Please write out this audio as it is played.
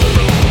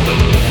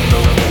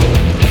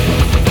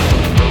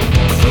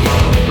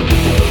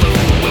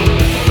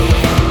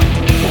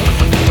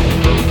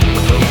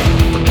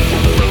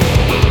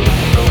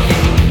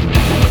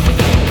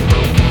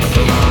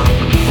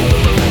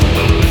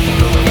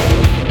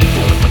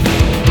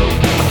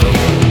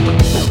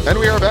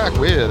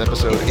with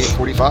episode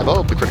 845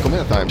 of The Critical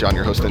Myth. I'm John,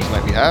 your host, and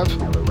tonight we have...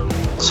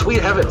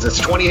 Sweet heavens, it's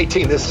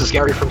 2018. This is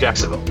Gary from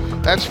Jacksonville.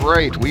 That's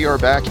right, we are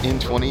back in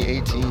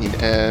 2018,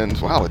 and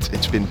wow,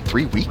 it's been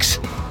 3 weeks?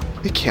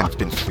 It can't have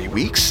been 3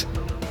 weeks.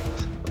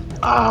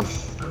 Well,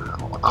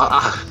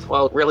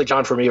 really,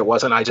 John, for me it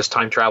wasn't. I just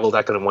time traveled.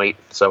 I couldn't wait.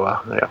 So,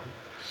 yeah.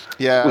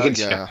 Yeah, we can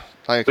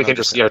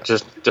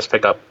just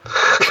pick up.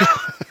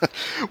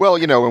 Well,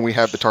 you know, when we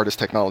have the TARDIS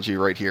technology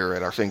right here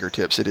at our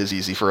fingertips, it is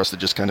easy for us to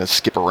just kind of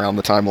skip around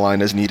the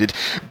timeline as needed.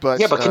 But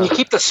can you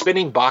keep the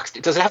spinning box?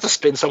 Does it have to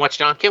spin so much,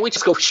 John? Can't we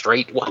just go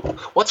straight?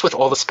 What's with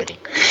all the spinning?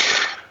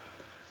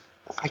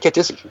 I get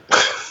dizzy.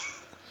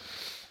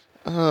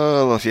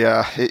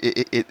 Yeah.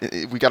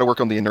 We got to work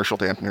on the inertial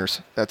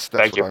dampeners. That's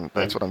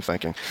what I'm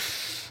thinking.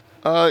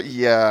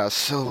 Yeah.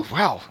 So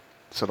wow.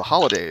 So the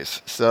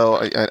holidays.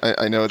 So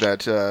I know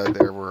that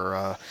there were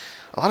a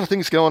lot of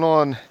things going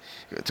on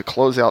to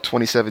close out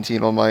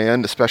 2017 on my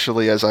end,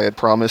 especially as I had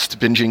promised,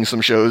 binging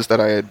some shows that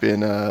I had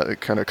been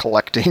kind of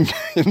collecting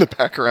in the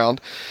background.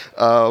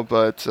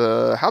 But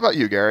how about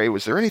you, Gary?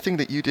 Was there anything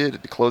that you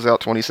did to close out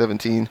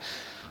 2017?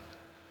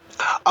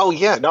 Oh,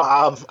 yeah. No,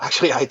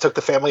 actually, I took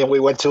the family and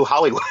we went to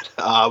Hollywood.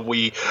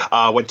 We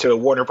went to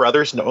Warner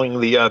Brothers, knowing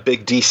the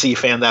big DC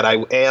fan that I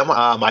am.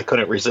 I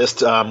couldn't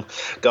resist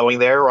going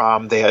there.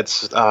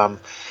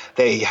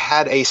 They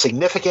had a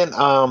significant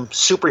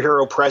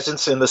superhero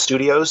presence in the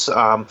studios.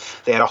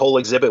 They had a whole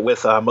exhibit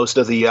with most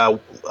of the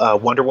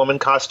Wonder Woman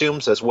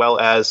costumes, as well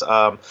as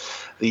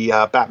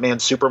the Batman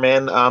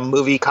Superman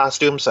movie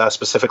costumes,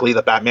 specifically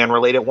the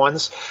Batman-related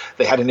ones.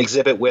 They had an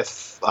exhibit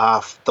with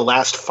the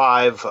last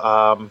 5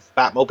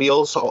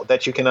 Batmobiles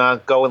that you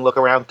can go and look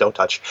around. Don't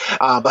touch.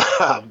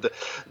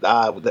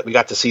 We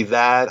got to see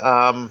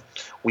that.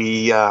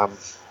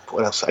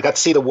 What else? I got to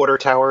see the Water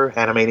Tower.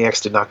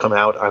 Animaniacs did not come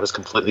out. I was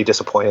completely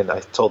disappointed. I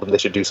told them they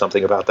should do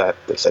something about that.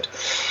 They said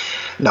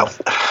no.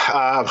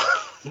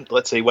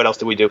 Let's see, what else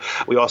did we do?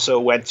 We also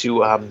went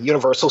to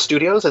Universal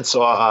Studios and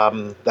saw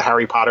the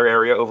Harry Potter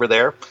area over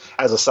there.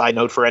 As a side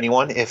note for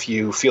anyone, if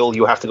you feel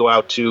you have to go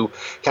out to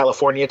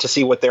California to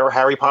see what their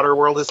Harry Potter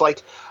world is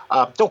like,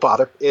 don't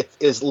bother. It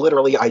is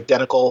literally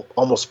identical,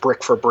 almost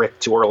brick for brick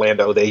to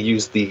Orlando. They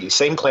used the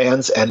same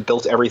plans and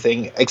built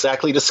everything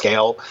exactly to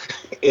scale,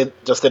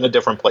 just in a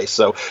different place.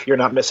 So you're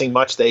not missing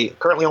much. They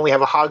currently only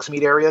have a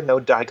Hogsmeade area, no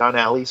Diagon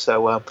Alley.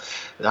 So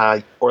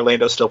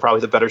Orlando's still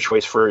probably the better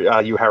choice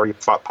for you Harry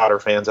Potter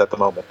fans at the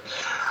moment.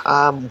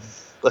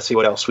 Let's see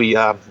what else. We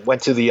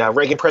went to the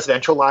Reagan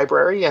Presidential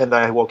Library, and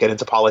I won't get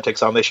into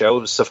politics on the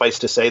show. Suffice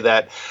to say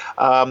that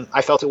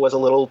I felt it was a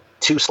little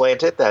too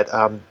slanted, that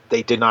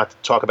they did not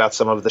talk about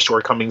some of the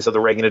shortcomings of the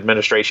Reagan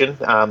administration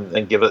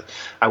and give it.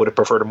 I would have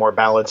preferred a more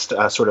balanced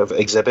sort of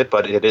exhibit,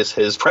 but it is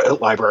his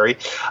library.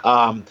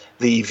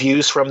 The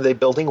views from the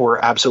building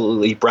were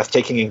absolutely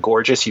breathtaking and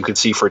gorgeous. You could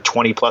see for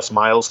 20 plus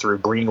miles through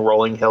green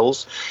rolling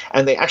hills,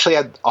 and they actually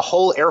had a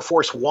whole Air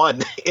Force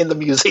One in the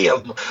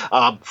museum,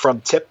 from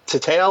tip to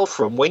tail,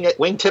 from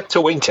wingtip to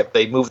wingtip.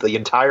 They moved the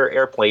entire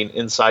airplane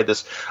inside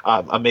this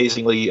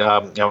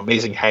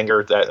amazing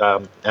hangar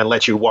that and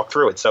let you walk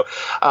through it. So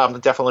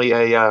definitely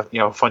a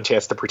fun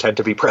chance to pretend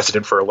to be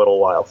president for a little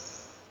while.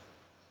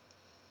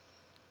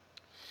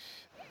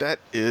 That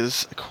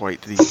is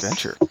quite the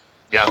adventure.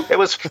 Yeah, it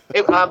was.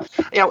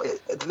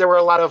 There were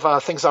a lot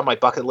of things on my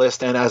bucket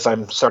list, and as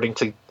I'm starting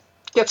to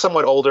get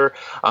somewhat older,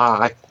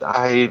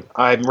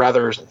 I'm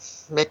rather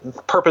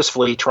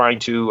purposefully trying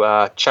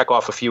to check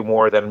off a few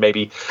more than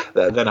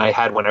I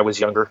had when I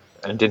was younger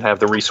and didn't have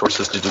the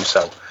resources to do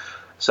so.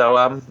 So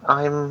I'm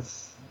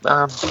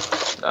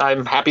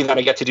happy that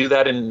I get to do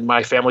that, and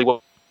my family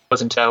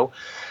was in tow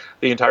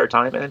the entire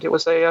time, and it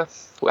was we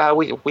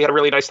had a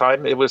really nice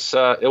time. It was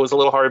a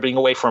little hard being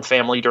away from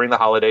family during the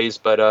holidays,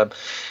 but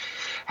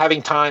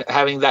having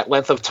that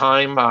length of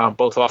time,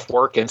 both off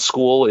work and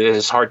school,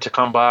 is hard to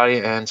come by,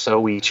 and so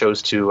we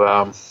chose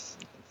to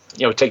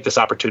take this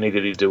opportunity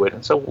to do it.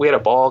 And so we had a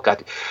ball. Got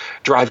to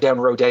drive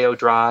down Rodeo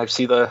Drive,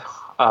 see the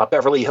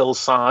Beverly Hills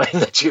sign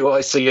that you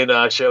always see in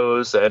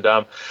shows, and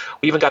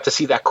we even got to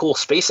see that cool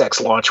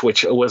SpaceX launch,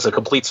 which was a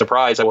complete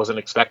surprise. I wasn't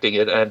expecting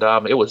it, and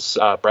it was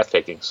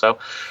breathtaking. So,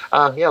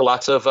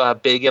 lots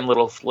of big and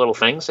little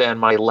things. And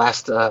my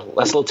last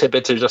little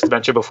tidbit to just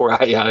mention before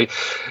I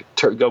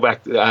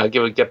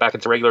get back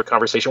into regular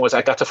conversation was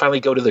I got to finally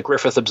go to the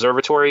Griffith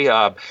Observatory.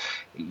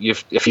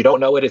 If you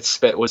don't know it,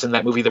 it was in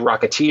that movie The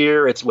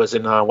Rocketeer. It was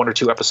in 1 or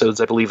 2 episodes,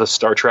 I believe, of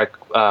Star Trek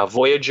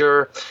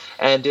Voyager,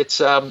 and it's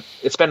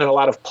been in a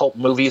lot of pulp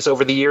movies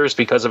over the years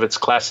because of its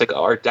classic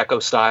Art Deco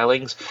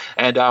stylings,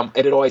 and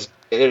it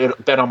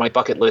had been on my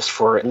bucket list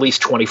for at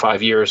least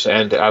 25 years,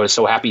 and I was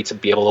so happy to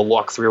be able to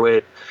walk through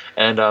it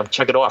and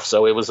check it off.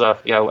 So it was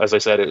as I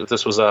said,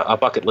 this was a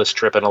bucket list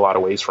trip in a lot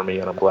of ways for me,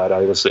 and I'm glad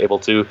I was able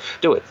to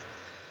do it.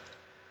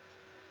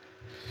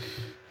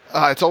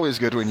 It's always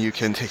good when you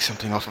can take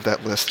something off of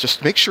that list.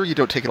 Just make sure you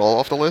don't take it all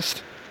off the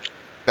list.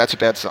 That's a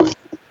bad sign.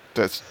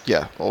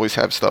 Always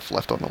have stuff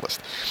left on the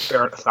list.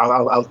 Fair.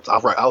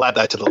 I'll add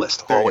that to the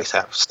list. Always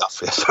have stuff.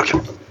 Yes. Okay.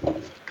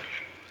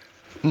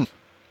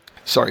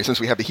 sorry, since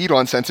we have the heat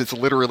on, since it's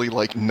literally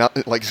like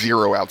not like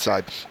 0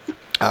 outside.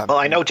 Well,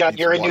 I know, John,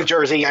 you're in New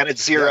Jersey and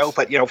it's 0, yes.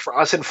 But for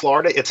us in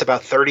Florida, it's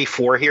about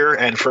 34 here,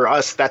 and for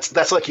us,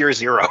 that's like your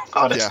 0.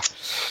 Honest.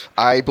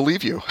 Yeah, I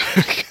believe you.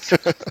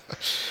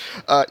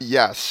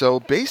 So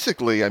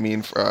basically, I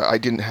mean, I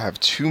didn't have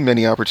too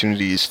many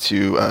opportunities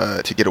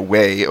to get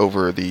away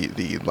over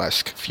the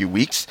last few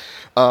weeks.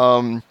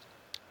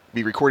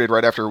 We recorded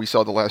right after we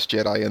saw The Last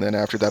Jedi, and then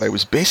after that, I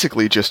was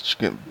basically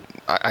just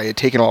I had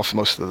taken off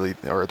most of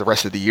the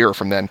rest of the year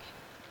from then.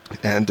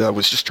 And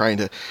was just trying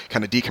to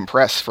kind of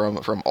decompress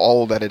from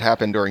all that had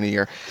happened during the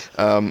year,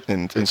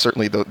 and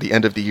certainly the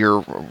end of the year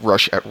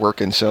rush at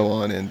work and so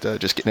on, and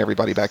just getting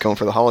everybody back home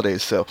for the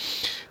holidays. So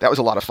that was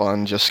a lot of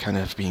fun, just kind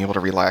of being able to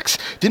relax.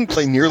 Didn't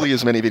play nearly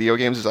as many video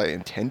games as I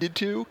intended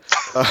to.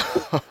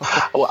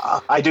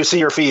 Well, I do see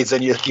your feeds,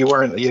 and you got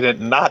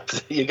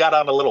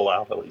on a little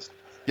while at least.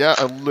 Yeah,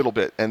 a little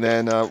bit, and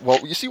then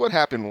you see what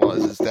happened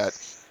is that.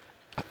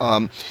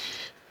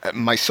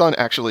 My son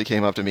actually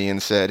came up to me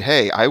and said,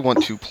 "Hey, I want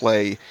us to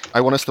play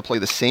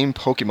the same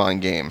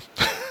Pokemon game."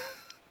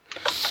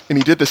 And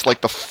he did this like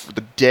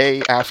the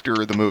day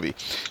after the movie.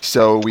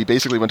 So we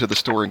basically went to the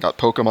store and got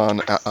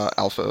Pokemon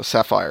Alpha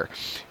Sapphire.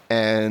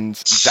 And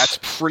that's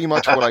pretty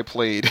much what I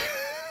played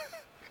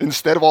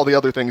instead of all the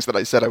other things that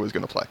I said I was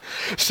going to play.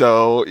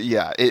 So,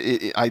 yeah,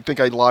 I think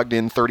I logged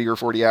in 30 or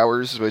 40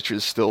 hours, which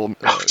is still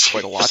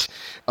quite a lot.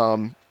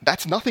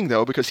 That's nothing,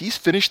 though, because he's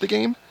finished the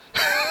game.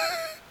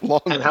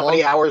 How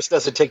many hours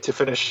does it take to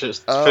finish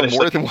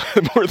more than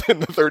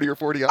the 30 or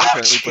 40 I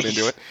apparently put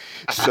into it.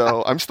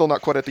 So I'm still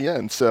not quite at the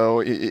end. So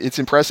it's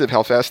impressive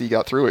how fast he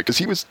got through it, because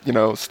he was,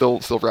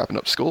 still wrapping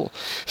up school.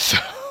 So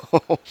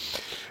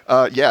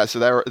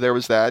so there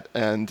was that,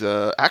 and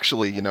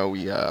actually,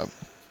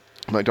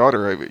 my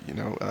daughter,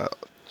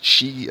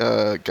 she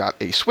got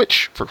a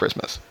Switch for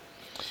Christmas.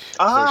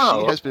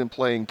 So she has been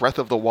playing Breath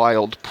of the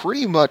Wild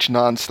pretty much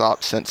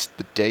nonstop since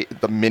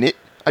the minute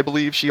I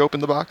believe she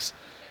opened the box.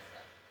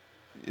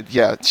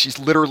 Yeah, she's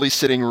literally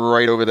sitting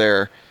right over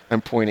there.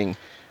 I'm pointing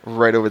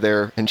right over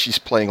there, and she's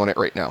playing on it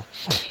right now.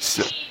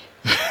 So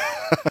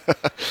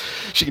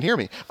she can hear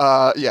me.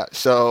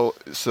 So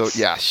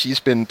she's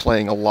been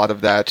playing a lot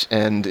of that,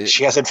 and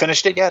she hasn't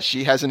finished it yet.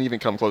 She hasn't even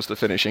come close to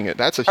finishing it.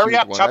 That's a Hurry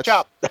huge up, one.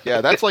 Chop. Yeah,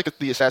 that's like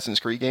the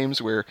Assassin's Creed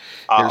games where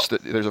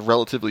there's a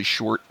relatively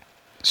short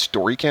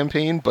story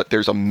campaign, but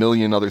there's a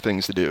million other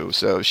things to do.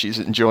 So she's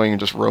enjoying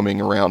just roaming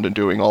around and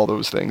doing all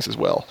those things as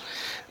well.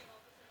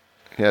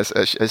 Yes,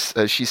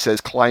 as she says,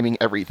 climbing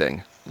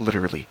everything.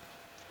 Literally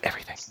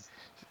everything.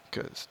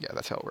 Because,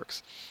 that's how it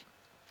works.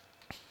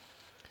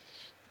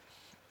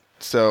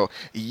 So,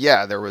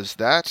 there was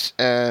that,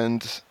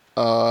 and,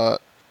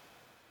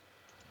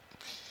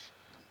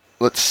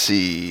 let's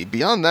see.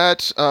 Beyond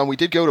that, we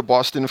did go to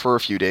Boston for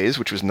a few days,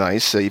 which was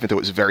nice, even though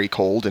it was very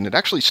cold, and it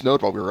actually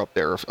snowed while we were up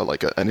there,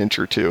 like an inch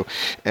or two.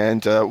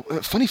 And,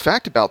 funny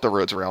fact about the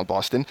roads around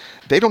Boston,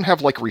 they don't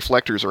have,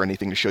 reflectors or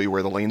anything to show you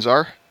where the lanes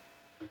are.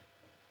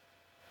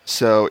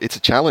 So it's a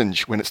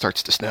challenge when it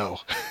starts to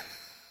snow.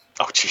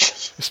 Oh,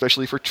 Jesus.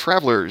 Especially for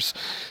travelers.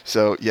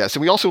 So, yes.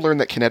 And we also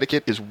learned that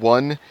Connecticut is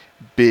one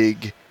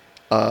big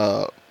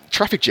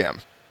traffic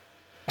jam.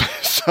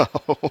 So,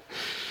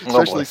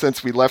 especially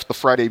since we left the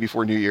Friday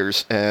before New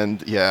Year's.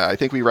 And, I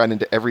think we ran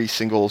into every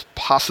single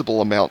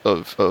possible amount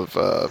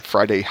of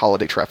Friday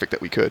holiday traffic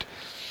that we could.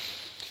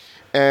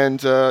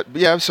 And, so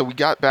we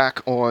got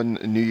back on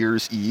New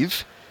Year's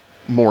Eve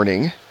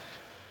morning.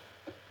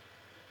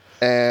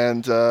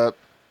 And,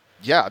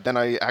 then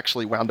I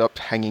actually wound up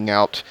hanging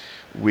out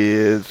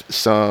with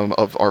some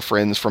of our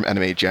friends from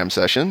Anime Jam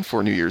Session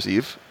for New Year's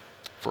Eve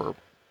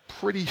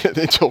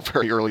until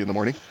very early in the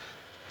morning.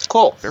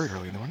 Cool. Very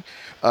early in the morning.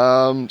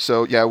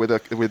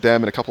 With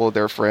them and a couple of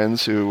their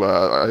friends who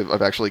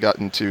I've actually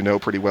gotten to know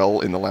pretty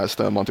well in the last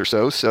month or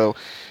so. So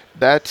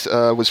that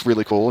was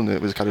really cool, and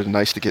it was kind of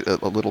nice to get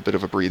a little bit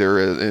of a breather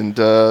and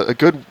a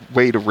good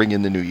way to ring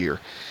in the new year.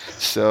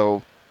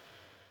 So.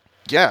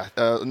 Not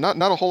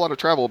a whole lot of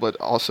travel, but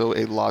also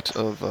a lot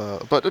of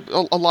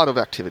a lot of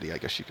activity, I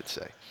guess you could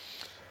say.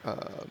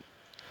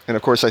 And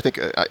of course, I think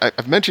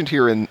I've mentioned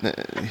here and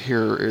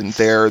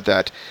there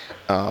that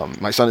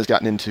my son has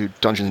gotten into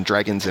Dungeons and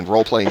Dragons and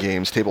role-playing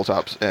games,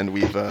 tabletops, and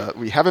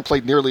we haven't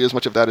played nearly as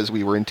much of that as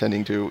we were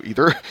intending to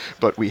either,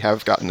 but we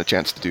have gotten a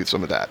chance to do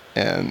some of that,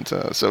 and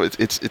so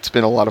it's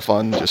been a lot of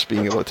fun just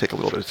being able to take a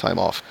little bit of time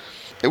off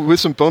with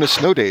some bonus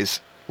snow days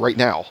right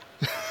now.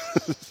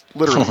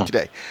 Literally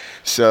today.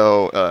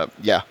 So,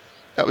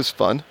 that was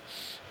fun.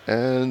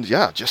 And,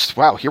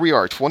 here we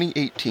are,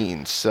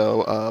 2018.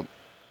 So,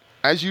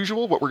 as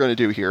usual, what we're going to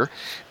do here,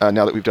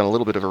 now that we've done a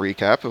little bit of a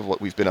recap of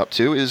what we've been up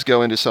to, is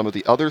go into some of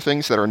the other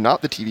things that are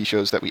not the TV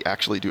shows that we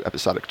actually do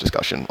episodic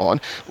discussion on.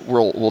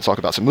 We'll talk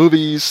about some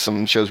movies,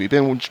 some shows we've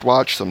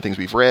watched, some things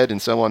we've read,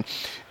 and so on.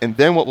 And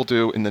then what we'll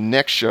do in the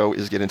next show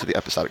is get into the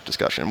episodic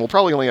discussion. We'll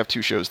probably only have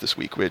 2 shows this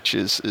week, which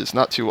is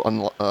not too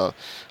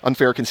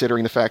unfair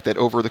considering the fact that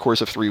over the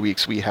course of 3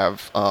 weeks we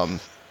have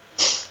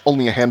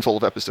only a handful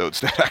of episodes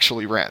that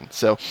actually ran.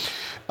 So,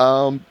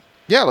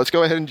 Yeah, let's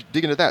go ahead and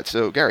dig into that.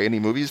 So, Gary, any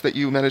movies that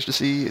you managed to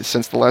see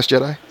since The Last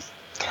Jedi?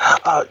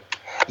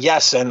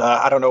 Yes, and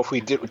I don't know if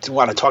we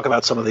want to talk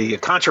about some of the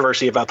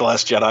controversy about The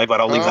Last Jedi,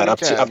 but I'll leave that up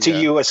to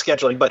you as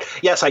scheduling. But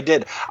yes, I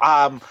did.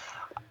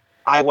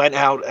 I went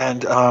out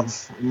and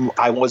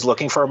I was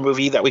looking for a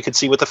movie that we could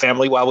see with the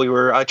family while we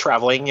were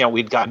traveling. You know,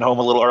 we'd gotten home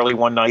a little early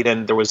one night,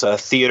 and there was a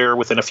theater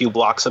within a few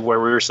blocks of where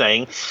we were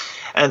staying.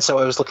 And so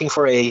I was looking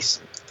for a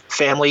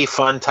family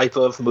fun type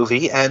of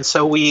movie, and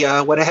so we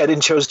went ahead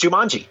and chose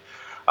Jumanji.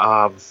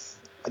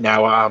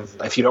 Now,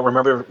 if you don't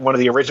remember one of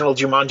the original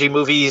Jumanji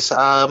movies,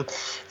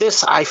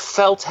 this I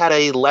felt had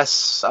a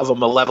less of a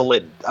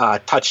malevolent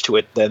touch to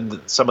it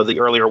than some of the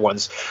earlier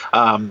ones,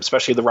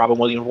 especially the Robin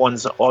Williams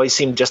ones always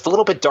seemed just a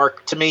little bit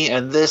dark to me.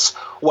 And this,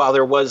 while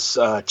there was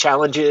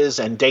challenges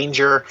and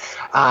danger,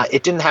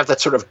 it didn't have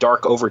that sort of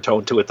dark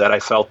overtone to it that I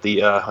felt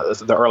the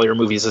earlier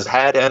movies has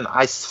had. And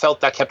I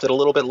felt that kept it a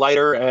little bit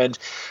lighter and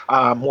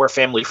more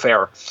family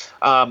fare.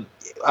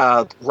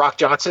 Rock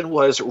Johnson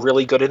was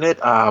really good in it.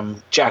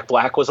 Jack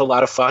Black was a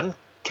lot of fun.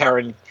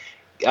 Karen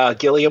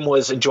Gilliam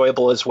was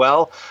enjoyable as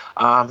well.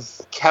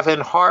 Kevin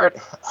Hart,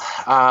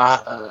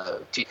 I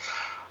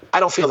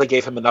don't feel they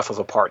gave him enough of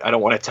a part. I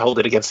don't want to hold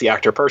it against the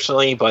actor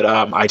personally, but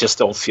I just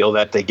don't feel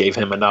that they gave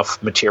him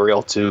enough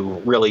material to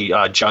really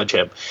judge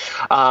him.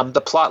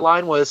 The plot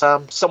line was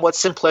somewhat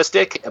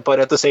simplistic, but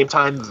at the same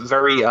time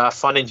very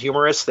fun and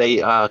humorous. They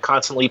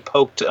constantly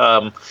poked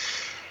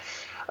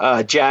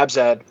jabs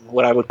at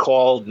what I would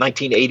call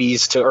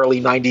 1980s to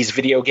early 90s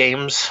video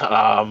games.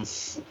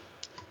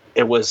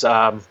 It was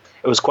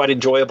quite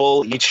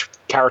enjoyable. Each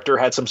character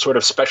had some sort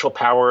of special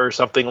power or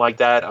something like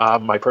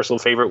that. My personal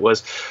favorite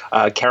was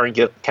Karen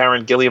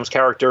Gilliam's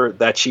character,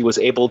 that she was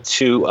able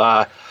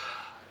to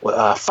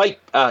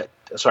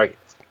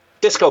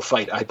disco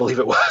fight, I believe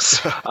it was,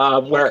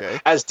 where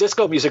as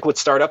disco music would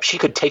start up, she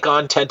could take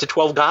on 10 to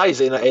 12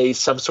 guys in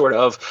some sort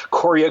of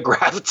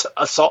choreographed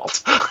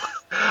assault.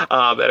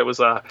 And it was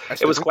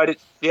quite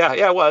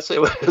it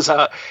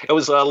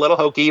was a little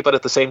hokey, but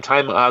at the same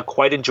time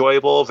quite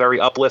enjoyable, very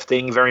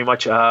uplifting, very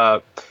much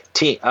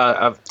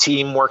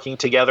team working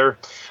together,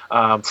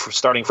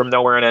 starting from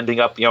nowhere and ending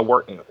up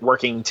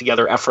working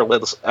together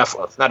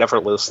not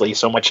effortlessly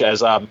so much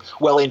as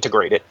well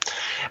integrated.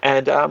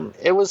 And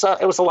it was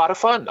a lot of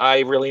fun. I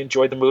really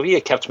enjoyed the movie.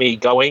 It kept me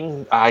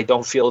going. I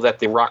don't feel that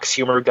The Rock's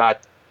humor got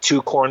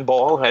too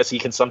cornball, as he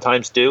can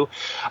sometimes do.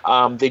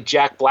 The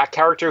Jack Black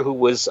character, who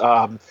was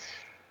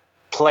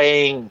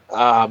playing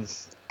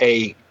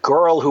a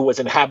girl who was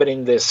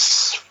inhabiting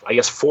this, I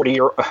guess,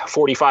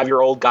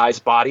 45-year-old guy's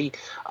body,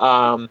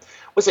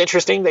 was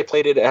interesting. They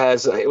played it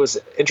as it was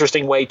an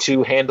interesting way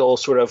to handle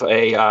sort of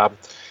a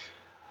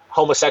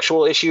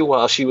homosexual issue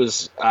while she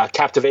was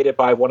captivated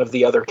by one of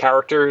the other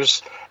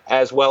characters,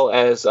 as well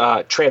as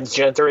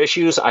transgender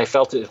issues. I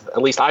felt it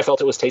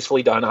was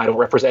tastefully done. I don't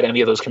represent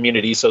any of those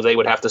communities, so they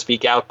would have to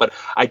speak out, but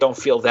I don't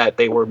feel that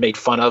they were made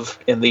fun of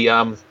in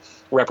the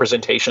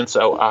representation.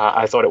 So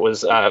I thought it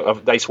was a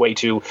nice way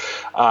to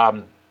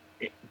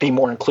be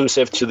more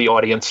inclusive to the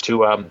audience,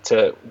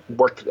 to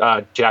work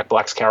Jack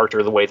Black's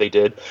character the way they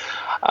did.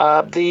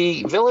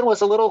 The villain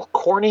was a little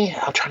corny.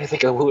 I'm trying to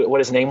think of what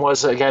his name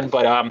was again,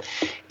 but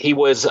he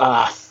was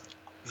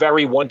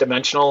very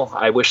one-dimensional.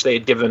 I wish they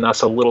had given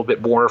us a little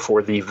bit more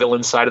for the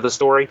villain side of the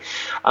story.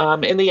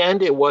 In the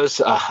end, it was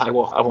I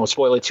won't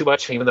spoil it too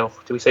much, even though,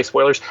 do we say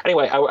spoilers?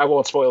 Anyway, I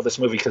won't spoil this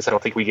movie because I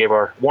don't think we gave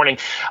our warning,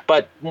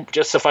 but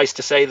just suffice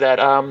to say that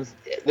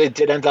it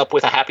did end up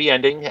with a happy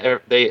ending.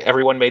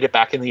 Everyone made it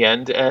back in the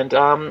end, and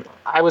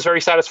I was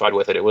very satisfied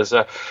with it. It was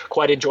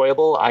quite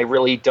enjoyable. I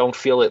really don't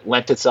feel it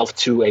lent itself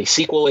to a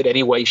sequel in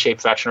any way,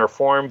 shape, fashion, or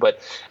form, but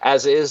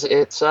as is,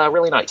 it's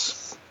really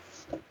nice.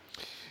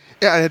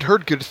 Yeah, I had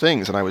heard good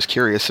things, and I was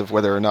curious of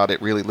whether or not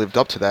it really lived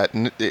up to that,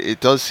 and it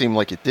does seem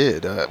like it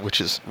did,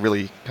 which is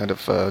really kind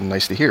of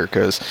nice to hear,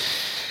 because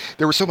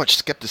there was so much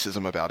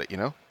skepticism about it, you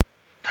know?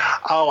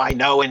 Oh, I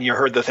know, and you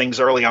heard the things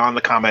early on,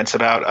 the comments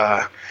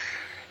about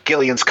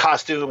Gillian's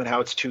costume and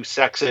how it's too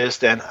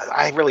sexist, and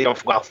I really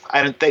don't. Well,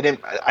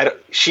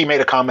 she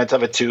made a comment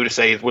of it too to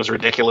say it was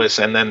ridiculous,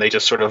 and then they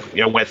just sort of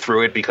went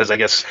through it because I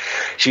guess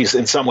she's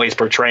in some ways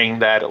portraying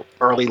that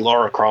early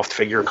Lara Croft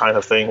figure kind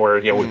of thing, where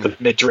with the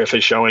midriff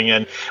is showing,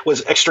 and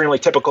was extremely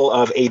typical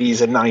of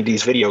 80s and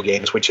 90s video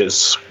games, which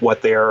is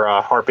what they're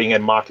harping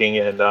and mocking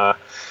and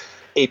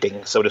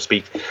aping, so to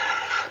speak.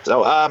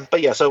 So,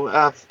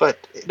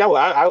 but no,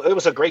 it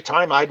was a great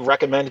time. I'd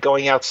recommend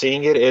going out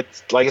seeing it.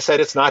 It's like I said,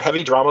 it's not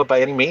heavy drama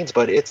by any means,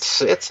 but it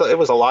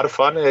was a lot of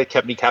fun. It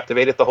kept me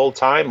captivated the whole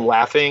time,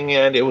 laughing,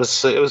 and it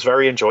was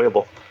very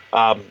enjoyable.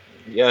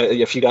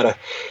 If you got a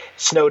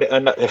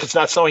if it's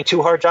not snowing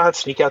too hard, John,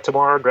 sneak out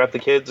tomorrow, grab the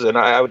kids, and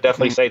I would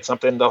definitely say it's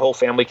something the whole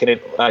family can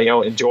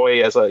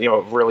enjoy as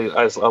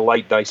as a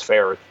light, nice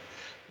fare.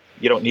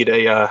 You don't need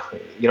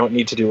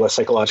to do a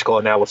psychological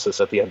analysis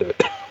at the end of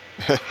it.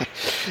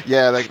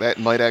 Yeah, that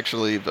might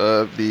actually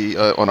be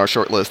on our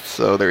short list,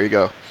 so there you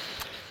go.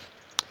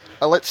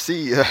 Let's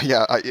see.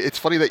 It's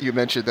funny that you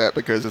mentioned that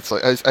because it's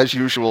like, as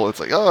usual, it's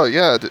like, oh,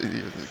 yeah,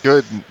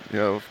 good,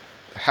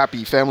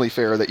 happy family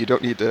fare that you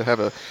don't need to have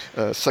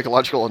a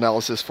psychological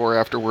analysis for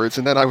afterwards.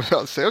 And then I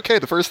would say, okay,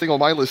 the first thing on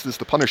my list is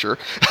The Punisher.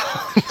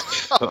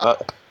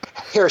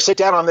 Here, sit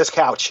down on this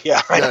couch.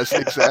 Yeah. Yes,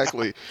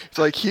 exactly. It's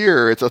like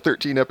here, it's a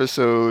 13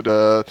 episode,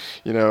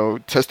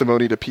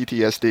 testimony to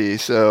PTSD.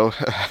 So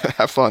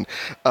have fun.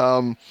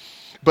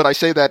 But I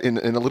say that in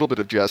a little bit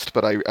of jest,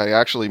 but I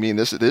actually mean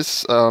this.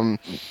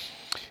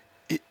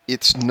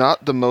 It's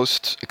not the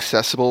most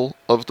accessible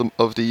of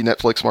the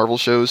Netflix Marvel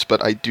shows,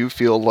 but I do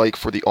feel like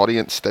for the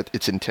audience that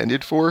it's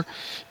intended for,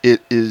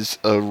 it is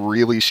a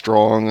really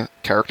strong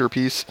character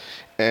piece.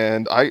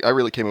 And I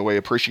really came away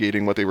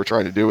appreciating what they were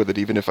trying to do with it,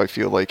 even if I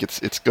feel like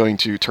it's going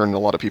to turn a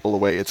lot of people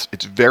away.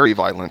 It's very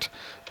violent,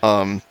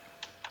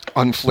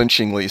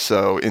 unflinchingly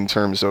so in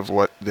terms of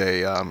what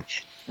they.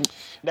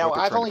 Now,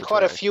 I've only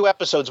caught a few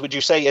episodes. Would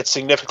you say it's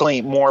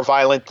significantly more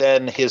violent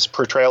than his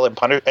portrayal in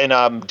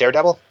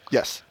Daredevil?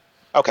 Yes.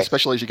 Okay.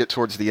 Especially as you get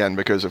towards the end,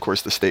 because of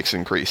course the stakes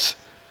increase.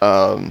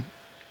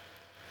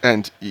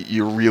 And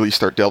you really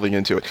start delving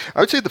into it.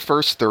 I would say the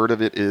first third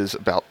of it is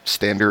about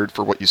standard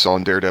for what you saw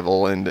in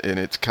Daredevil, and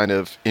it's kind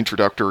of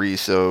introductory,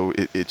 so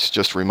it's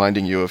just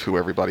reminding you of who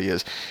everybody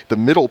is. The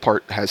middle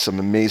part has some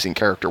amazing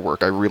character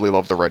work. I really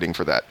love the writing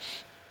for that.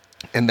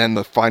 And then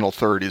the final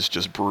third is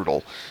just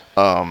brutal.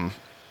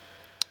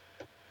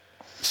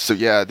 So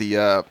yeah,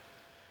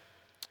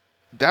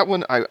 that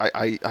one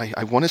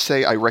I want to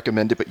say I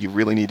recommend it, but you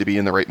really need to be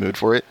in the right mood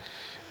for it,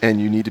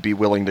 and you need to be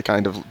willing to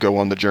kind of go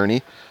on the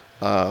journey.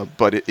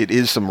 But it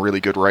is some really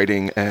good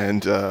writing,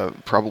 and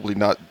probably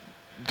not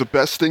the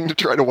best thing to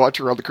try to watch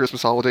around the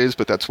Christmas holidays,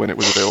 but that's when it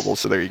was available,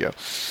 so there you go.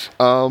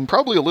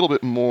 Probably a little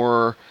bit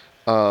more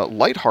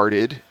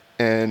lighthearted,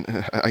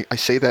 and I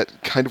say that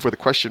kind of with a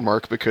question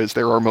mark, because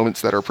there are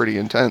moments that are pretty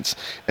intense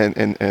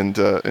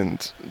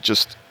and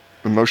just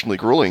emotionally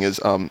grueling, is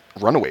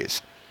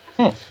Runaways.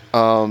 It's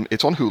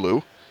on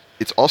Hulu.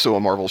 It's also a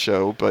Marvel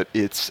show, but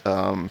it's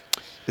a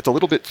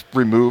little bit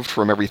removed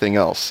from everything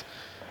else.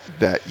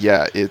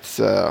 It's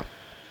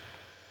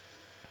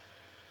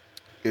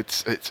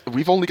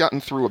we've only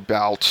gotten through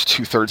about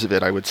 2/3 of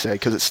it, I would say,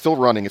 because it's still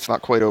running. It's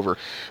not quite over,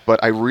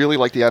 but I really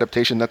like the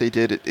adaptation that they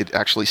did. It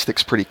actually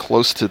sticks pretty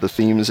close to the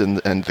themes and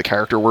the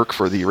character work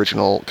for the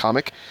original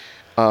comic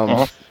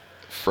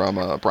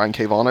from Brian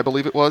K. Vaughan, I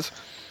believe it was.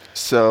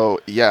 So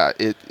yeah,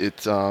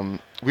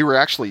 we were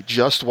actually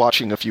just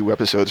watching a few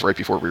episodes right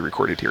before we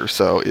recorded here,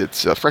 so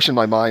it's fresh in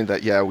my mind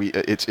that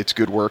it's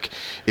good work.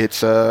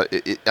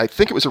 I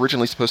think it was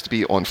originally supposed to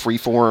be on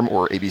Freeform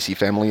or ABC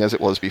Family as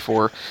it was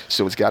before,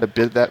 so it's got a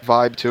bit of that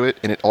vibe to it,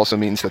 and it also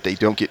means that they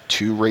don't get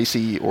too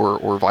racy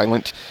or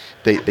violent.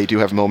 They do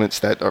have moments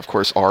that, of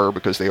course, are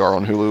because they are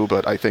on Hulu,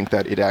 but I think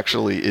that it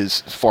actually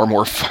is far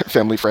more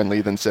family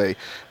friendly than, say,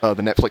 the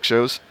Netflix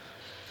shows.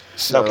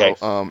 So, okay.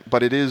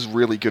 But it is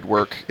really good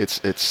work.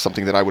 It's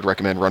something that I would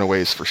recommend.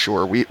 Runaways for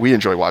sure. We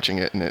enjoy watching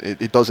it, and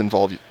it does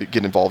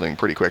get involving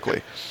pretty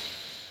quickly.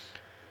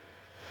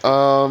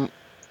 Let's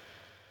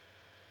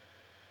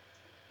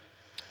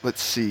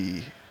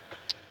see.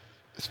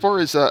 As far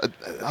as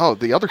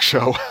the other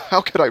show,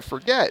 how could I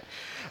forget?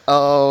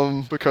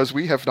 Because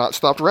we have not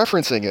stopped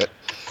referencing it.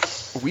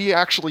 We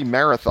actually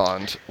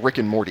marathoned Rick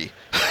and Morty.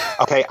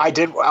 Okay, I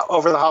did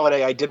over the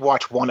holiday. I did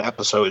watch one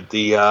episode.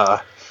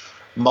 The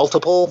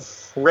multiple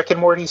Rick and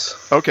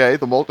Mortys. Okay,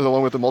 the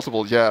one with the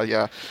multiple.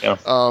 Yeah.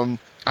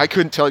 I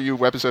couldn't tell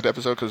you episode to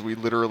episode because we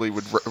literally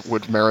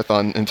would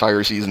marathon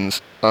entire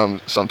seasons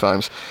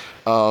sometimes,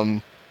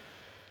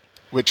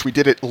 which we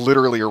did it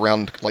literally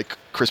around like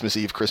Christmas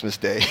Eve, Christmas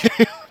Day.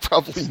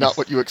 Probably not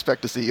what you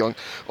expect to see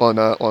on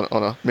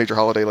a major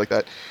holiday like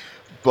that,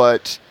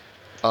 but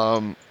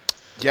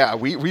yeah,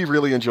 we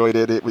really enjoyed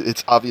it.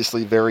 It's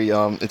obviously very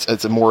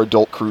it's a more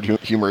adult, crude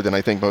humor than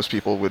I think most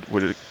people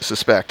would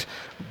suspect,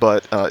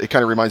 but it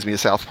kind of reminds me of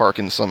South Park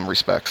in some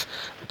respects.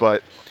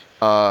 But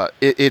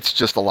it's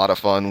just a lot of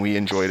fun. We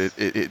enjoyed it.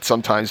 It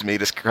sometimes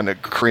made us kind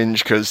of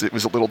cringe because it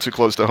was a little too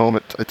close to home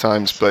at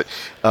times, but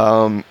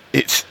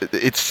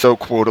it's so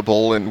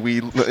quotable, and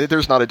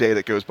there's not a day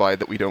that goes by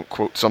that we don't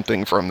quote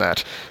something from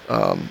that,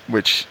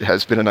 which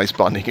has been a nice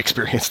bonding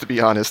experience, to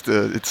be honest.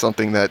 It's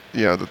something that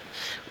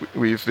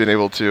we've been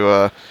able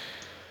to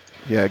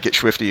get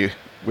swifty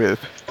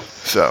with.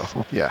 So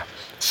yeah.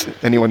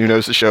 Anyone who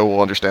knows the show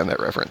will understand that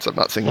reference. I'm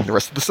not singing the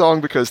rest of the song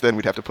because then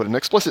we'd have to put an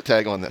explicit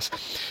tag on this.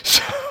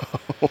 So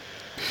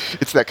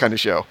it's that kind of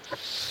show.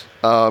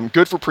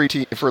 Good for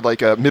preteen, for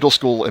like middle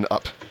school and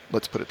up.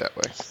 Let's put it that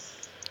way.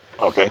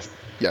 Okay.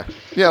 Yeah.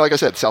 Like I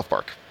said, South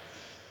Park.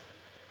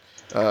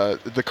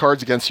 The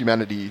Cards Against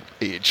Humanity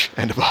age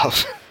and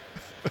above.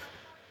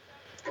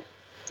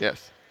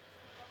 Yes.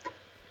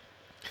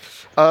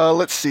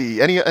 Let's see.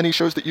 Any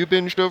shows that you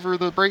binged over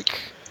the break?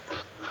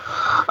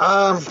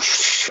 Well,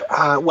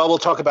 we'll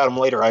talk about them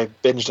later. I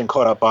binged and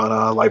caught up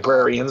on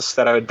Librarians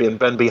that I had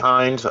been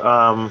behind.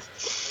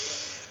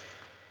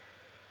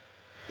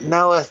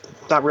 No,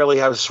 not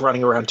really. I was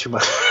running around too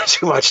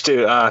much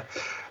to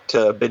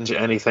binge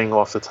anything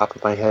off the top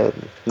of my head.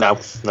 No,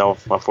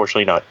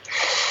 unfortunately not.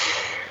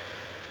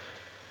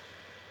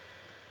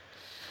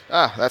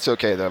 That's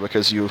okay though,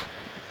 because you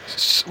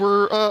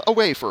were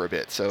away for a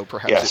bit, so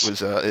perhaps Yes. it was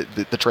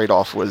the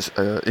trade-off was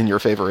in your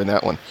favor in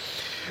that one.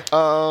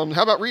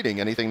 How about reading?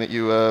 Anything that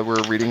you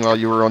were reading while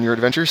you were on your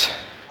adventures?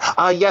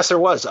 Yes, there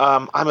was.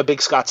 I'm a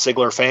big Scott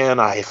Sigler fan.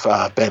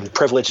 I've been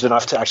privileged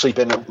enough to actually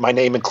been my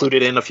name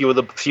included in a few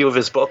of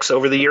his books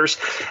over the years,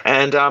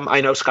 and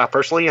I know Scott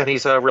personally, and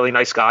he's a really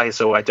nice guy.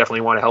 So I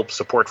definitely want to help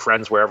support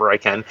friends wherever I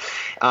can.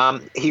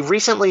 He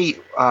recently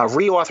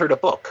reauthored a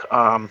book.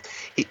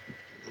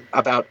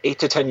 About 8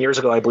 to 10 years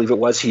ago, I believe it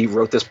was, he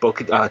wrote this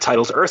book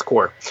titled Earth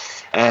Core,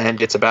 and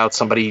it's about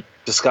somebody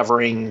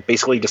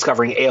basically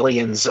discovering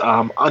aliens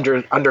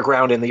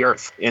underground in the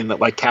Earth, in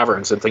like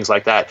caverns and things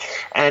like that.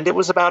 And it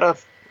was about a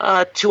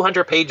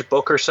 200-page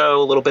book or so,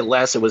 a little bit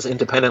less. It was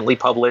independently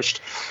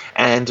published,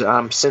 and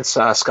since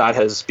Scott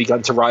has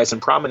begun to rise in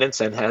prominence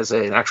and has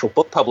an actual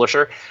book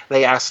publisher,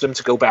 they asked him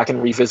to go back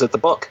and revisit the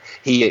book.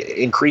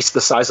 He increased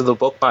the size of the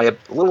book by a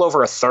little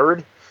over a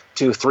third,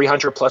 to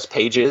 300 plus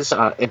pages,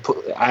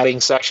 adding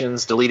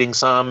sections, deleting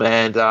some,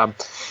 and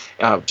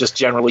just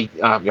generally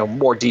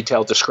more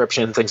detailed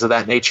description, things of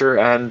that nature.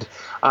 And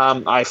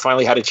I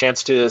finally had a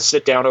chance to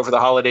sit down over the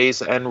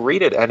holidays and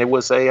read it, and it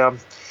was a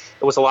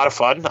lot of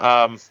fun.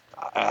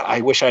 I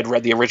wish I'd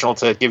read the original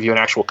to give you an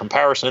actual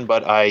comparison,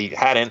 but I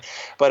hadn't.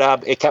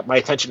 But it kept my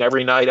attention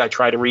every night. I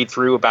tried to read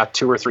through about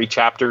 2 or 3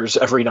 chapters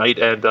every night,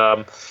 and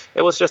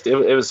it was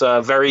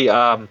a very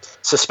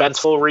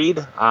suspenseful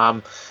read.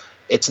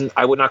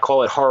 I would not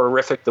call it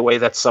horrific the way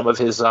that some of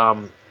his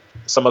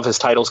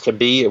titles can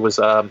be. It was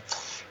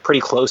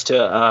pretty close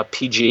to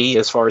PG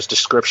as far as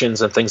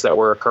descriptions and things that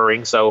were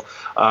occurring. So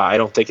I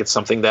don't think it's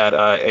something that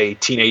a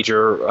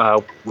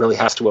teenager really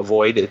has to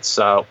avoid. It's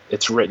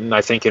written,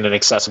 I think, in an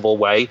accessible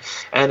way,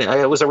 and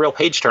it was a real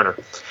page turner.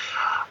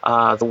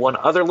 The one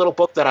other little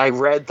book that I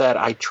read that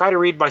I try to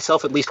read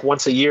myself at least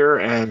once a year,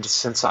 and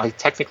since I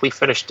technically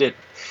finished it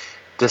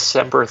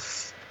December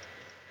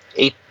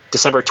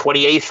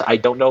 28th. I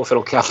don't know if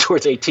it'll count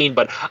towards 18,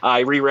 but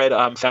I reread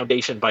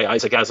Foundation by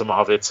Isaac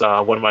Asimov. It's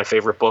one of my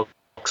favorite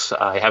books.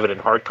 I have it in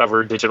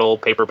hardcover, digital,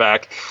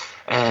 paperback,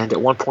 and at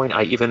one point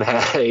I even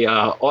had a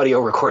audio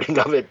recording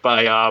of it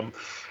by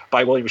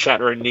William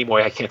Shatner and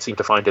Nimoy. I can't seem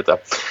to find it though.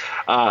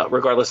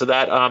 Regardless of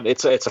that,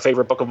 it's a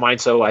favorite book of mine.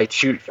 So I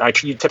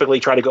typically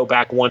try to go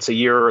back once a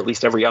year, or at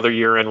least every other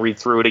year, and read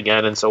through it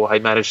again. And so I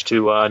managed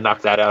to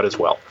knock that out as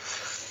well.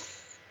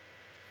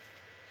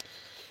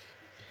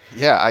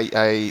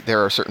 Yeah,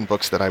 there are certain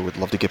books that I would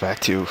love to get back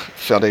to.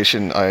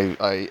 Foundation,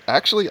 I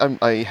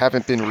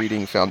haven't been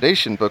reading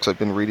Foundation books. I've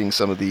been reading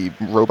some of the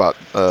robot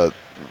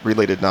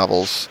related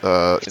novels.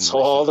 It's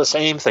all the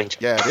same thing.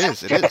 Yeah,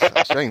 it is.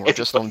 I'm saying we're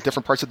just on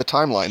different parts of the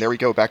timeline. There we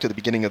go, back to the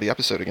beginning of the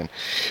episode again.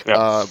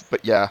 Yeah.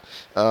 But yeah,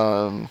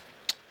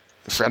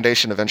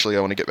 Foundation eventually I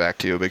want to get back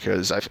to,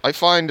 because I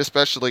find,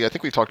 especially, I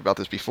think we've talked about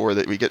this before,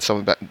 that we get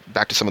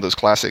back to some of those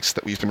classics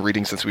that we've been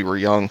reading since we were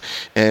young,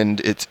 and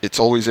it's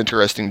always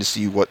interesting to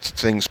see what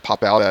things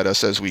pop out at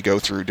us as we go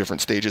through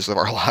different stages of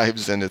our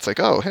lives, and it's like,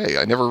 oh, hey,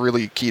 I never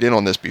really keyed in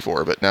on this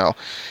before, but now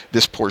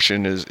this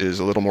portion is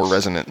a little more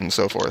resonant and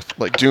so forth.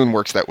 Like Dune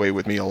works that way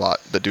with me a lot,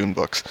 the Dune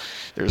books.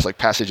 There's like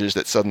passages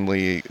that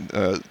suddenly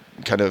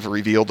kind of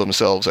revealed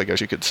themselves, I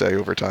guess you could say,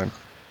 over time.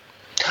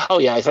 Oh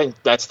yeah, I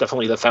think that's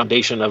definitely the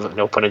foundation of,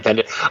 no pun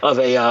intended, of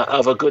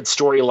a good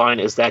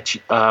storyline, is that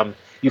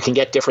you can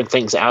get different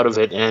things out of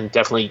it, and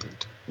definitely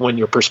when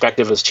your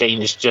perspective has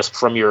changed just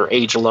from your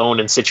age alone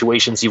and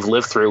situations you've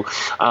lived through,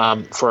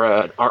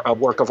 for a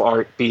work of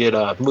art, be it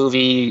a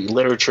movie,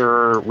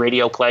 literature,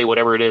 radio play,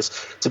 whatever it is,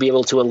 to be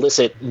able to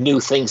elicit new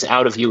things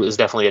out of you is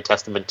definitely a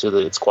testament to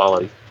its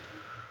quality.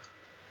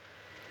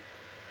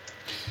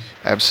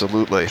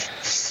 Absolutely.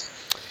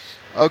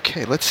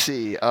 Okay, let's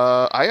see.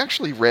 I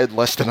actually read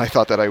less than I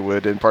thought that I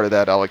would, and part of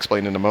that I'll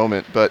explain in a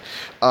moment. But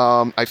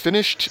I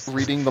finished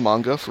reading the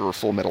manga for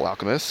Full Metal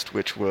Alchemist,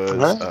 which was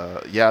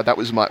that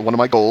was one of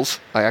my goals.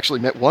 I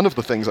actually met one of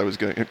the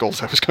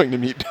goals I was going to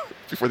meet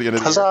before the end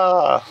of the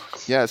year.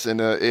 Yes,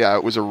 and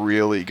it was a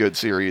really good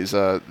series.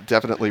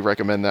 Definitely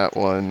recommend that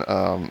one.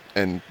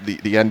 And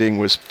the ending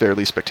was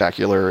fairly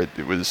spectacular.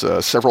 It was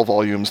several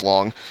volumes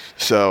long,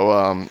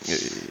 so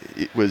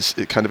it was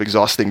kind of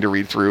exhausting to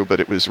read through, but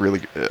it was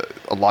really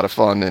a lot of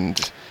fun.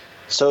 And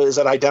so, is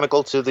it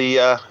identical to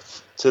the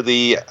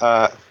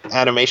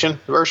animation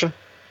version?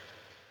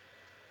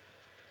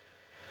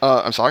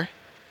 I'm sorry?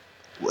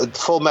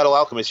 Full Metal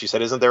Alchemist, you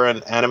said, isn't there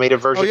an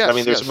animated version? Oh, yes, I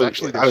mean, there's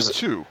actually there's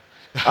two.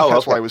 Oh,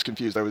 that's okay. why I was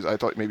confused. I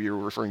thought maybe you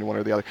were referring to one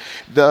or the other.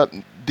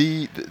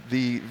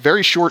 The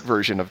very short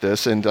version of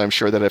this, and I'm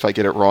sure that if I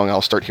get it wrong,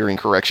 I'll start hearing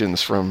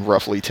corrections from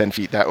roughly 10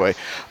 feet that way,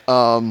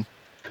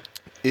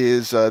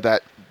 is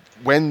that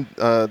when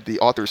the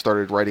author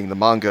started writing the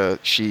manga,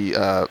 she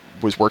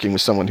was working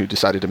with someone who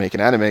decided to make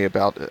an anime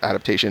about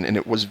adaptation, and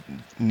it was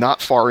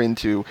not far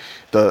into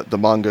the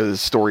manga's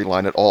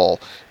storyline at all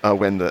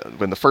when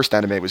the first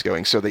anime was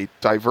going. So they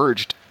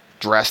diverged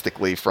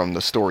drastically from the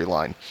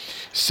storyline.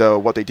 So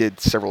what they did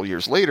several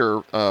years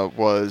later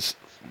was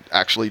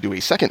actually do a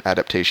second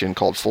adaptation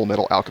called Full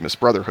Metal Alchemist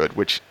Brotherhood,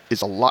 which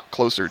is a lot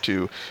closer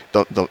to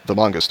the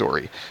manga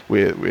story,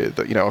 with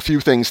a few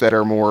things that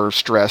are more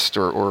stressed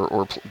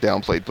or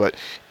downplayed, but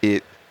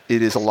it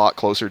is a lot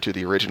closer to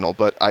the original.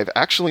 But I've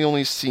actually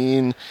only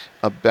seen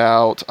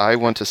about, I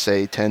want to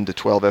say, 10 to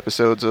 12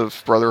 episodes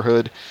of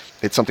Brotherhood.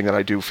 It's something that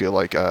I do feel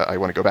like I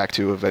want to go back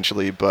to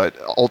eventually, but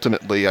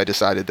ultimately I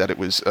decided that it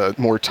was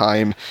more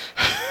time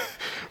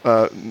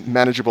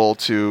manageable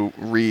to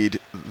read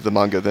the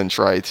manga than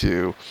try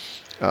to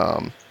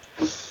watch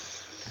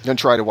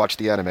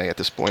the anime at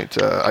this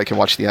point. I can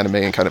watch the anime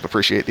and kind of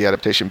appreciate the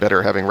adaptation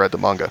better having read the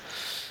manga.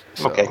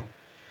 So, okay.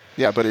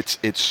 Yeah, but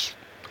it's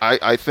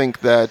I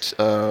think that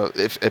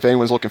if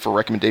anyone's looking for a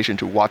recommendation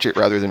to watch it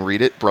rather than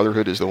read it,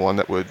 Brotherhood is the one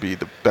that would be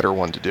the better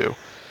one to do.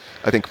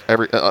 I think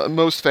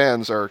most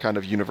fans are kind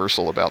of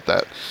universal about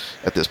that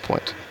at this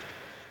point.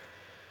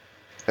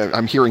 And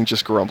I'm hearing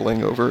just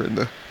grumbling over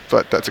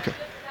but that's okay.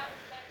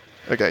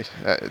 Okay,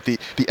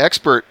 the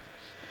expert,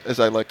 as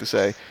I like to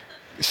say,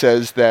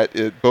 says that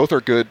both are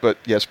good, but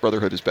yes,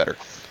 Brotherhood is better.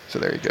 So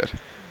there you go.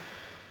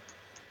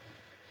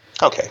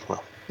 Okay,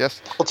 well.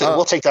 Yes,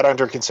 we'll take that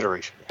under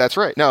consideration. That's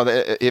right. Now,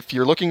 if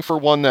you're looking for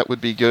one that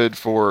would be good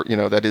for,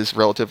 that is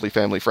relatively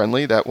family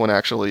friendly, that one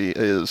actually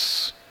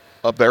is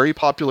a very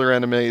popular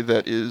anime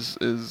that is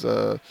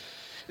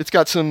it's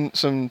got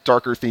some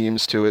darker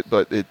themes to it,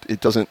 but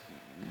it doesn't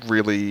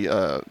really,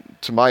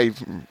 to my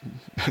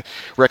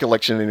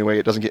recollection anyway,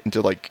 it doesn't get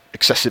into like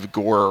excessive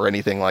gore or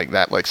anything like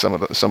that, like some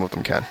of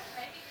them can.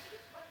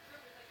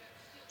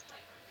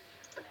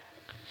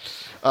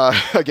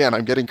 Again,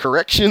 I'm getting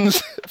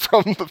corrections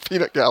from the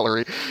Peanut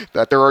Gallery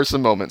that there are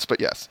some moments,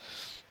 but yes.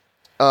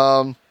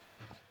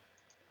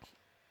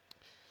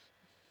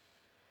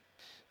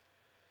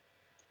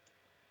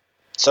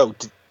 So,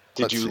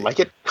 did you like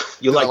it?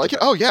 You liked it?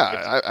 Oh,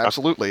 yeah,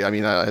 absolutely. I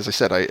mean, as I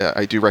said,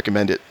 I do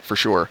recommend it for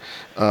sure.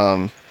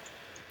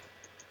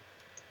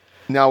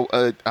 Now,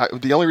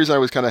 the only reason I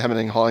was kind of hemming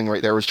and hawing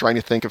right there was trying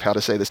to think of how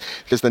to say this,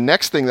 because the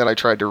next thing that I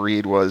tried to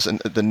read was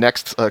the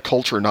next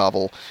Culture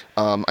novel.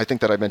 I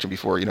think that I mentioned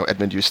before,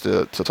 Edmund used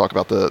to talk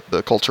about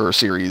the Culture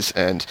series,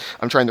 and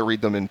I'm trying to read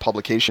them in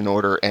publication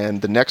order,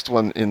 and the next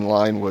one in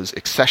line was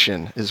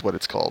Accession, is what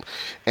it's called.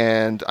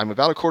 And I'm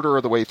about a quarter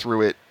of the way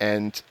through it,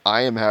 and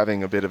I am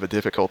having a bit of a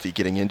difficulty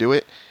getting into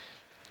it.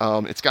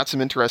 It's got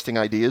some interesting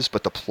ideas,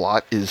 but the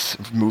plot is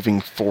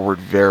moving forward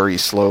very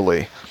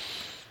slowly.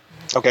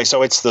 Okay,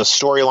 so it's the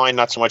storyline,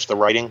 not so much the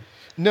writing?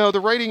 No, the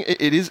writing,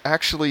 it is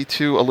actually,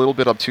 too, a little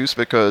bit obtuse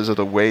because of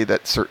the way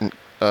that certain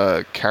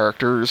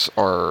characters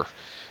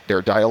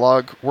their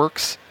dialogue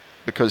works,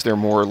 because they're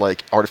more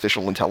like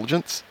artificial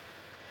intelligence.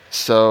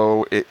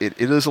 So it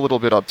is a little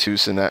bit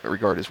obtuse in that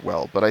regard as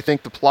well. But I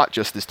think the plot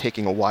just is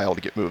taking a while to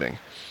get moving,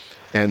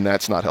 and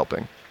that's not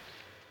helping.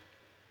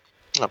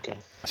 Okay.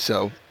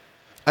 So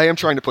I am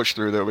trying to push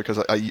through, though, because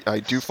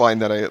I do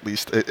find that I at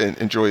least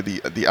enjoy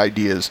the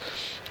ideas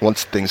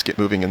once things get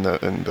moving in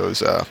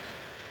those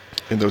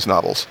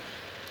novels.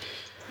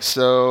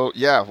 So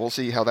yeah, we'll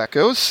see how that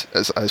goes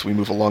as we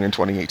move along in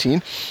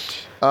 2018.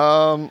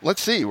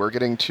 Let's see, we're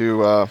getting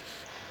to.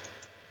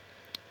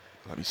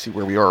 Let me see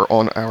where we are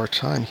on our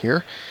time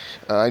here.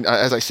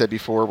 As I said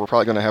before, we're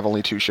probably going to have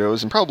only 2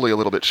 shows, and probably a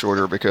little bit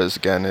shorter because,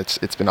 again,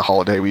 it's been a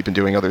holiday. We've been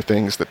doing other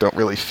things that don't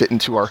really fit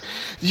into our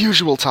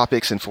usual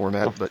topics and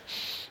format. But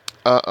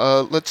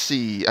let's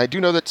see. I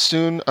do know that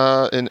soon,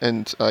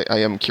 and I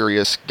am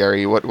curious,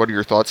 Gary, what are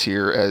your thoughts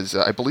here? As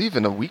I believe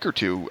in a week or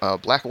 2,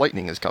 Black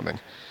Lightning is coming.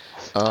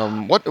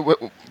 What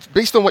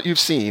based on what you've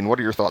seen, what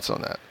are your thoughts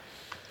on that?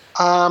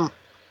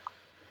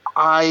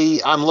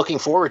 I'm looking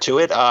forward to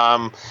it.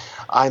 I'm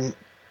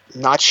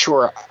not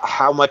sure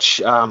how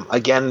much,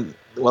 again,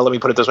 well, let me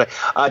put it this way.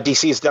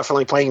 DC is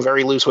definitely playing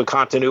very loose with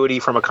continuity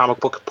from a comic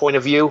book point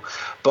of view,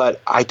 but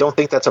I don't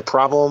think that's a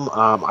problem.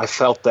 I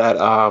felt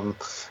that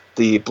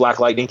the Black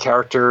Lightning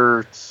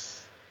character,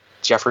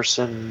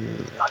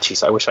 Jefferson,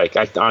 I wish I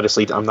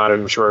honestly, I'm not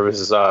even sure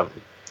of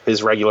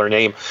his regular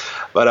name,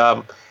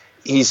 but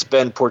he's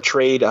been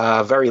portrayed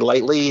very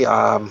lightly,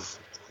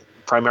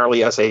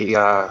 primarily as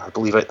I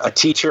believe a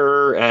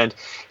teacher, and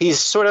he's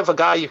sort of a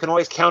guy you can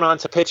always count on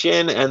to pitch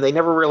in, and I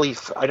never really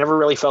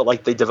felt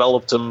like they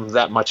developed him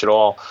that much at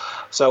all.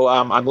 So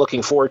I'm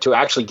looking forward to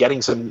actually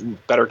getting some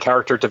better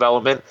character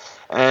development,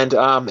 and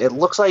it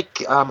looks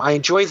like I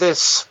enjoy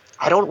this.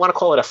 I don't want to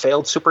call it a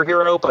failed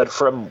superhero, but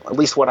from at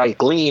least what I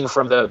glean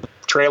from the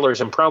trailers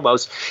and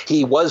promos,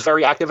 he was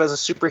very active as a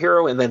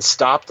superhero and then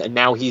stopped, and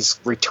now he's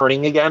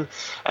returning again.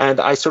 And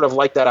I sort of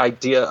like that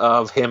idea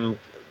of him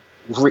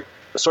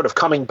sort of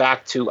coming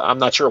back to, I'm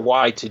not sure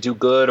why, to do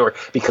good or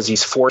because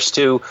he's forced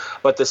to,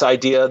 but this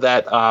idea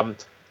that I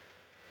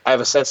have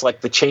a sense like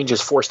the change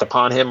is forced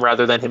upon him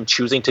rather than him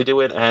choosing to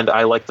do it, and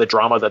I like the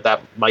drama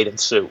that might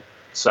ensue.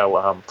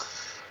 So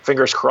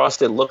fingers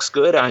crossed, it looks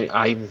good.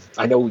 I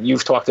know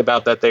you've talked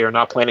about that they are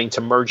not planning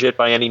to merge it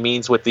by any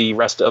means with the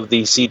rest of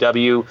the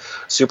CW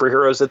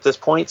superheroes at this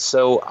point,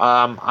 so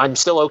I'm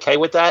still okay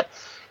with that.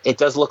 It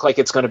does look like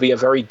it's going to be a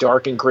very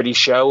dark and gritty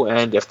show,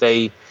 and if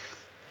they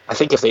I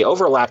think if they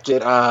overlapped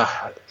it,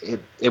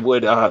 it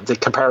would the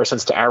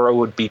comparisons to Arrow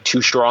would be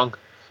too strong.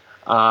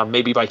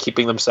 Maybe by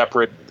keeping them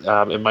separate,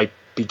 it might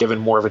be given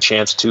more of a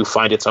chance to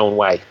find its own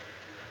way,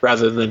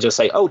 rather than just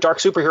say, "Oh, dark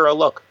superhero,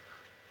 look."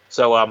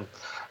 So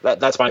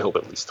that's my hope,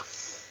 at least.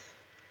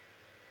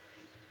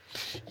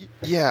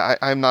 Yeah,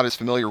 I'm not as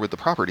familiar with the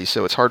property,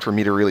 so it's hard for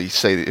me to really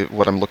say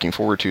what I'm looking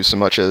forward to so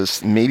much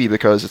as maybe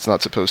because it's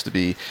not supposed to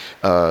be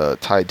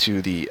tied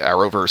to the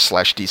Arrowverse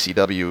 /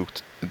 DCW,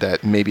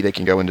 that maybe they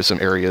can go into some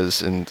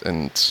areas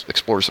and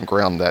explore some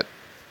ground that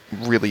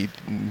really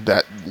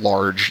that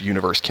large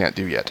universe can't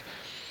do yet.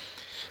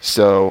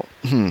 So,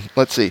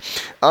 let's see.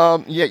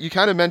 Yeah, you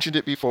kind of mentioned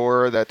it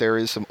before that there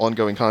is some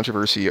ongoing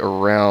controversy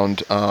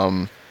around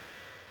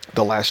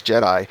The Last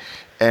Jedi,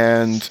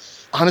 and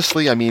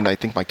honestly, I mean, I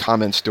think my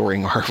comments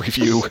during our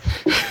review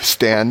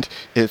stand.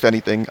 If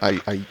anything,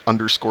 I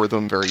underscore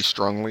them very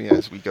strongly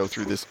as we go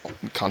through this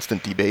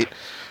constant debate.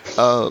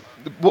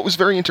 What was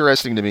very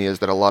interesting to me is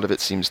that a lot of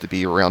it seems to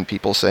be around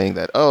people saying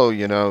that,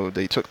 oh,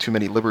 they took too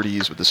many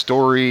liberties with the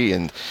story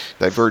and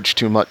diverged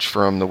too much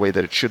from the way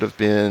that it should have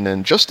been.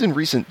 And just in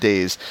recent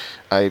days,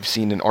 I've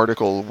seen an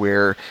article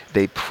where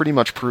they pretty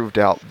much proved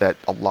out that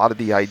a lot of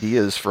the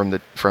ideas from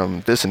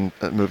this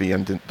movie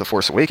and The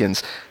Force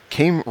Awakens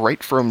came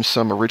right from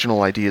some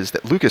original ideas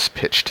that Lucas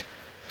pitched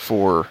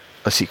for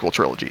a sequel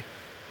trilogy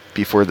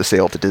before the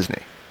sale to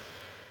Disney.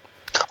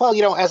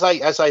 Well, as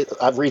I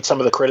read some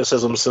of the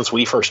criticisms since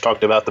we first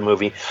talked about the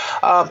movie,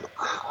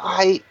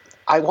 I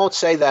won't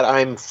say that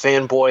I'm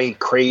fanboy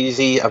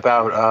crazy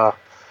about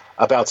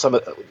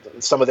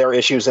some of their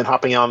issues and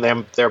hopping on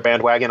their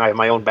bandwagon. I have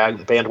my own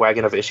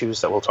bandwagon of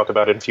issues that we'll talk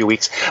about in a few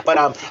weeks.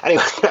 But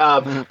anyway,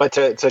 but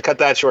to cut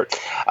that short,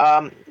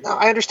 I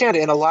understand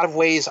it. In a lot of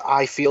ways,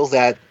 I feel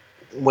that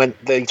when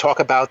they talk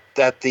about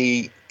that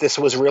this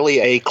was really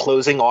a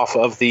closing off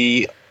of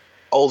the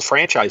old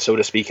franchise, so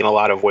to speak, in a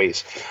lot of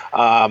ways.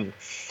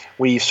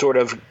 We sort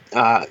of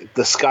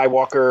the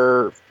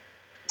Skywalker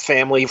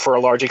family, for a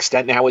large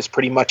extent, now is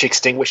pretty much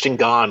extinguished and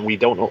gone. We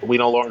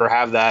no longer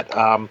have that.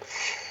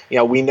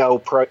 We know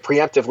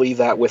preemptively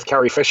that with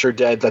Carrie Fisher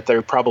dead, that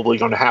they're probably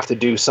going to have to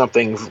do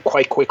something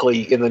quite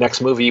quickly in the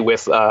next movie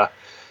with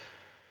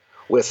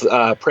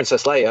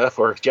Princess Leia,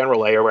 or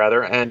General Leia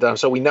rather, and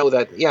so we know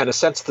that, in a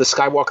sense, the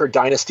Skywalker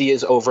dynasty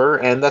is over,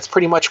 and that's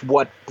pretty much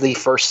what the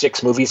first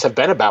 6 movies have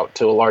been about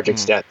to a large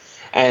extent.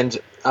 And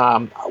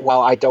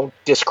while I don't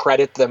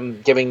discredit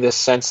them giving this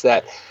sense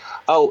that,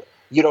 oh,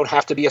 you don't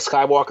have to be a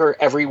Skywalker,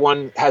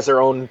 everyone has their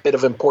own bit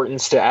of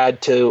importance to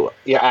add to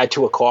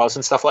a cause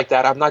and stuff like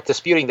that, I'm not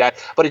disputing that,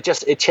 but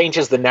it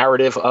changes the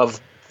narrative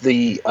of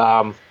the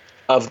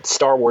of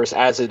Star Wars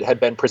as it had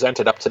been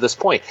presented up to this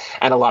point.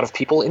 And a lot of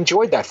people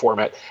enjoyed that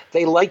format.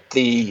 They liked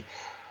the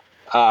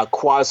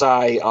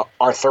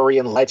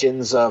quasi-Arthurian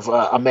legends of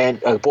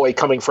a boy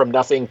coming from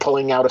nothing,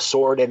 pulling out a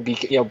sword and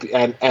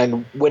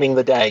and winning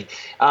the day.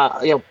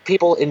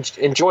 People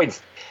enjoyed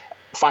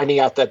finding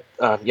out that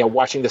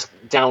watching this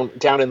down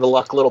in the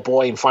luck little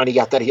boy and finding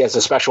out that he has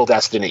a special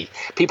destiny.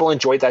 People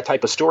enjoyed that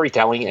type of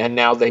storytelling, and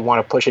now they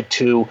want to push it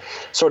to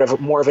sort of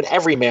more of an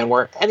everyman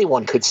where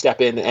anyone could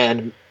step in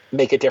and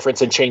make a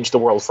difference and change the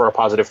world for a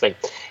positive thing.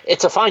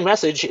 It's a fine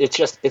message.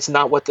 It's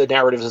not what the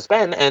narrative has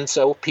been. And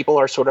so people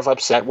are sort of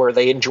upset where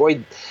they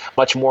enjoyed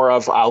much more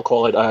of, I'll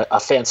call it a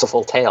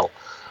fanciful tale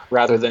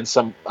rather than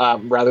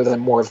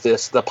more of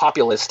the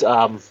populist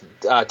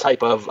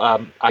type of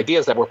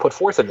ideas that were put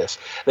forth in this.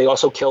 They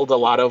also killed a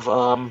lot of,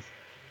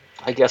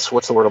 I guess,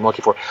 what's the word I'm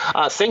looking for?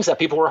 Things that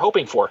people were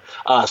hoping for.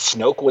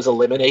 Snoke was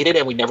eliminated,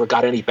 and we never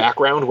got any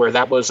background, where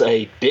that was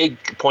a big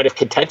point of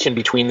contention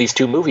between these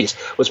two movies,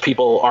 was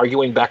people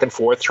arguing back and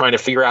forth, trying to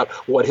figure out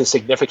what his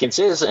significance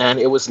is, and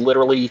it was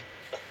literally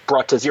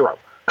brought to zero.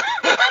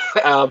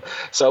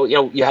 So,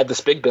 you had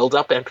this big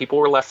buildup, and people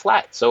were left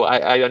flat. So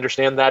I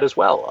understand that as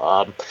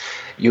well.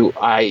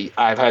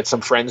 I've had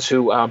some friends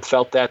who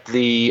felt that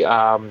the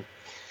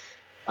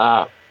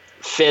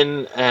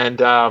Finn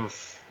and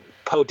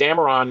Poe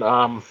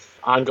Dameron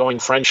ongoing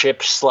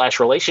friendship /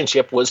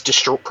 relationship was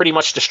pretty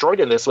much destroyed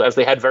in this, as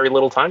they had very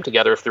little time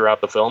together throughout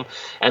the film,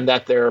 and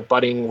that their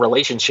budding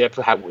relationship,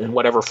 in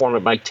whatever form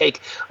it might take,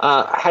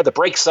 had the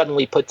brakes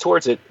suddenly put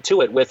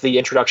to it with the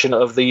introduction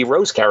of the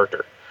Rose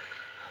character.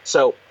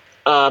 So,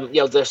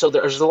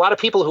 there's a lot of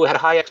people who had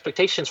high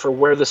expectations for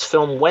where this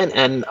film went,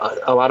 and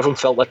a lot of them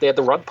felt like they had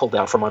the rug pulled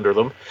out from under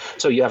them.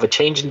 So you have a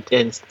change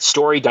in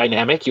story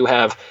dynamic. You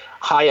have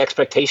high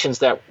expectations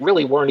that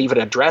really weren't even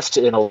addressed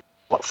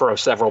for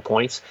several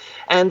points,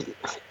 and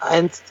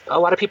a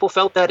lot of people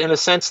felt that, in a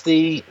sense,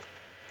 that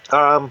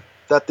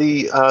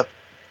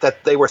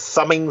they were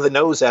thumbing the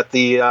nose at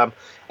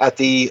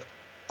the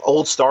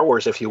old Star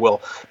Wars, if you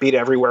will, be it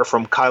everywhere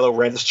from Kylo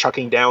Ren's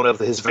chucking down of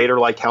his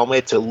Vader-like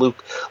helmet to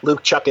Luke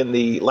chucking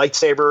the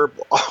lightsaber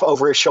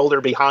over his shoulder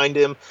behind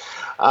him.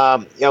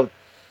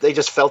 They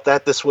just felt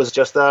that this was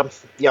just to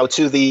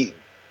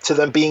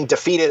them being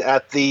defeated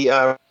at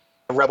the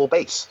Rebel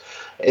base.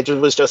 It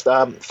was just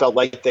felt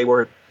like they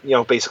were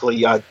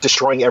basically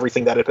destroying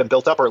everything that had been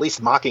built up, or at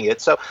least mocking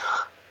it. So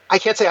I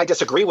can't say I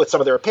disagree with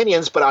some of their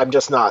opinions, but I'm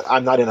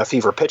not in a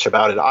fever pitch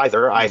about it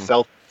either. I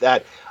felt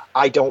that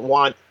I don't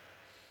want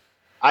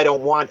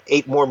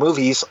 8 more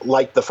movies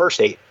like the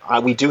first 8.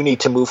 We do need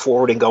to move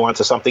forward and go on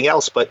to something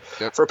else. But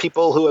for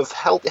people who have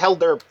held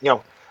their,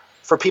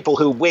 for people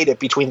who waited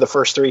between the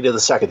first 3 to the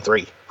second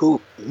 3, who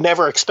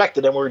never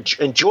expected and were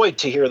enjoyed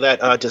to hear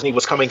that Disney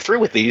was coming through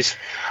with these,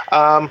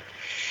 I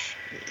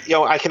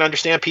can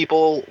understand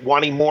people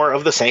wanting more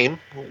of the same,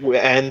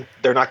 and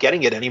they're not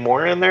getting it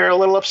anymore, and they're a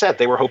little upset.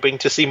 They were hoping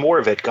to see more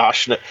of it.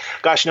 Gosh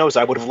knows,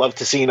 I would have loved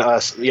to seen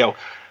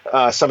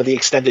some of the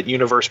extended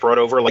universe brought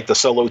over, like the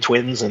Solo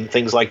twins and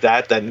things like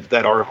that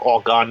are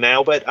all gone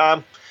now. But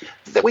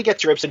that we get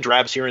dribs and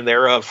drabs here and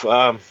there of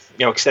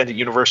extended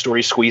universe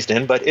stories squeezed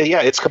in. But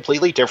it's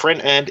completely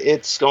different, and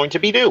it's going to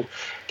be new.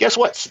 Guess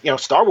what?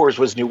 Star Wars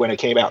was new when it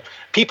came out.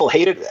 People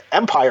hated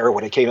Empire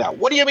when it came out.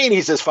 What do you mean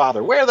he's his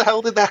father? Where the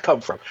hell did that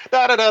come from?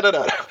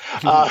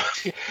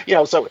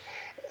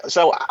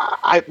 So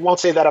I won't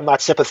say that I'm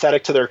not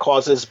sympathetic to their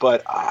causes,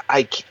 but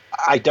I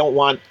don't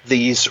want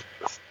these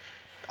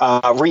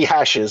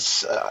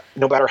rehashes,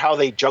 no matter how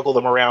they juggle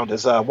them around.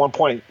 As one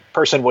point,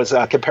 person was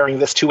comparing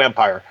this to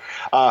Empire.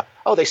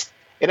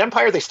 In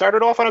Empire they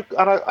started off on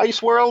an ice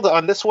world.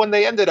 On this one,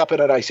 they ended up in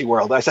an icy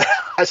world. I said,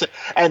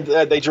 and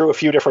they drew a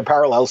few different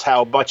parallels.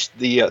 How much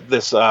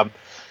this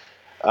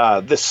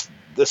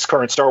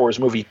current Star Wars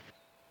movie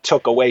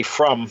took away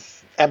from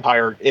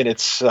Empire in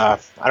its I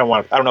don't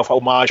know if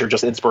homage or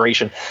just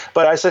inspiration.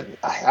 But I said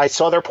I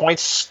saw their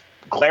points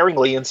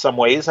glaringly in some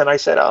ways, and I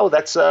said,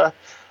 that's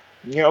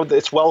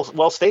it's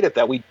well stated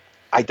that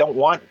I don't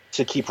want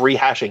to keep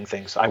rehashing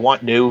things. I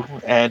want new,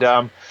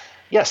 and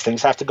yes,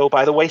 things have to go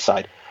by the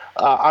wayside.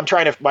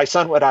 My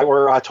son and I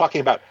were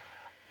talking about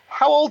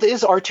how old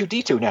is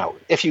R2-D2 now?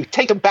 If you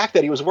take him back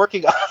that he was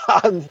working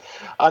on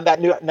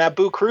that new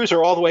Naboo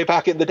cruiser all the way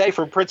back in the day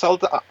for Prince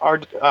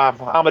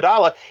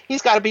Amidala,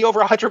 he's got to be over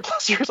 100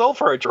 plus years old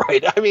for a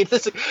droid. I mean,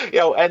 this,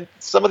 and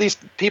some of these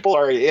people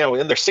are,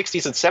 in their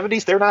 60s and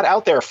 70s. They're not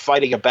out there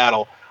fighting a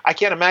battle. I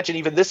can't imagine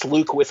even this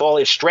Luke with all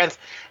his strength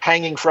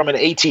hanging from an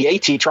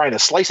AT-AT trying to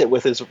slice it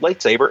with his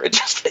lightsaber.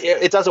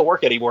 It doesn't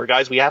work anymore,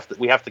 guys. We have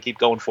to keep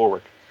going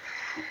forward.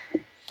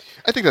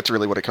 I think that's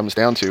really what it comes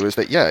down to, is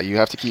that, you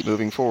have to keep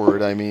moving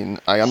forward. I mean,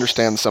 I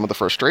understand some of the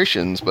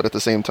frustrations, but at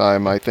the same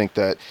time, I think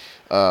that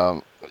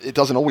it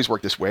doesn't always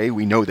work this way.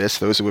 We know this.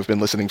 Those who have been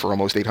listening for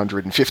almost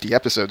 850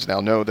 episodes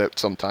now know that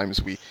sometimes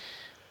we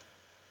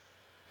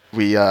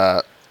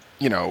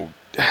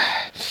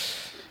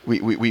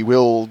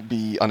will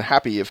be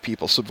unhappy if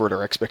people subvert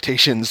our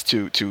expectations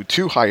to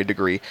too high a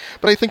degree.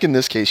 But I think in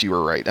this case you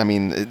were right. I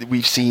mean,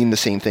 we've seen the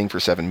same thing for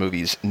 7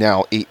 movies.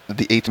 Now the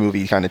 8th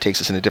movie kind of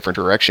takes us in a different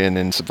direction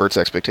and subverts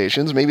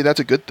expectations. Maybe that's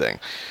a good thing.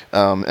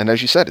 And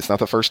as you said, it's not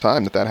the first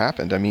time that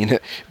happened. I mean,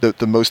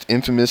 the most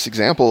infamous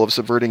example of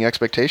subverting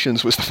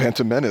expectations was The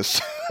Phantom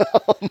Menace.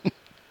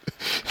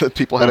 That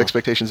people had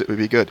expectations it would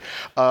be good.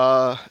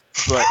 But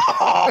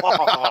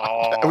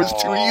it was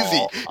too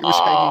easy. It was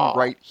hanging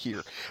right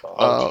here.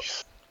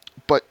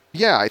 But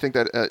I think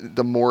that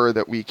the more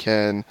that we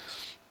can,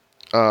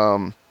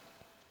 the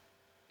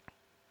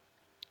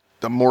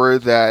more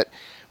that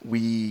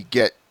we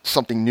get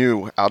something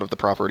new out of the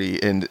property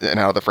and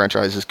out of the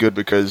franchise is good,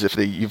 because if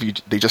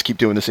they just keep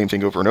doing the same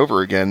thing over and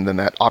over again, then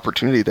that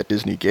opportunity that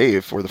Disney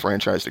gave for the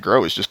franchise to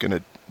grow is just going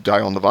to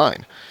die on the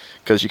vine.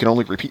 Because you can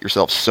only repeat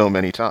yourself so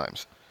many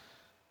times.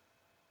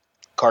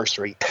 Cars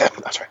 3.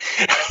 That's right.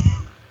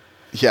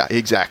 Yeah,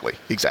 exactly.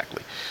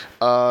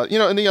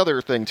 And the other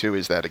thing, too,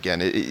 is that, again,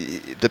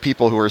 the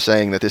people who are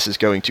saying that this is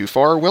going too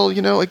far, well,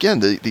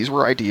 again, these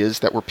were ideas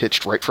that were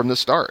pitched right from the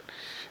start.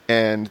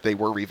 And they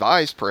were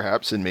revised,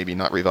 perhaps, and maybe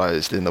not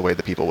revised in the way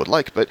that people would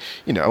like. But,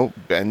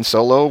 Ben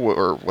Solo,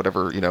 or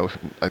whatever,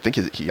 I think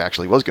he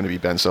actually was going to be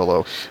Ben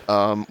Solo,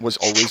 was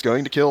always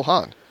going to kill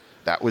Han.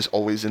 That was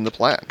always in the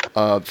plan,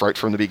 right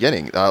from the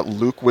beginning.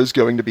 Luke was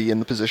going to be in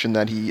the position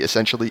that he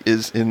essentially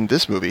is in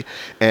this movie,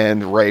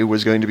 and Rey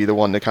was going to be the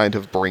one to kind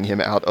of bring him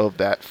out of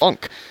that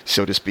funk,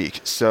 so to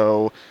speak.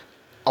 So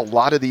a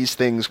lot of these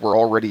things were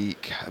already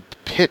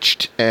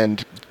pitched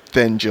and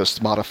then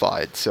just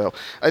modified. So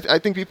I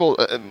think people,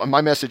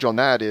 my message on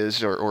that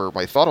is, or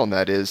my thought on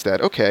that is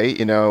that, okay,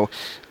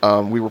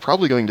 we were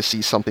probably going to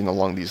see something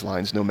along these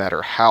lines no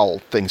matter how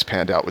things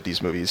panned out with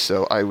these movies.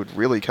 So I would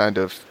really kind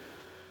of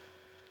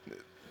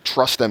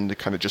trust them to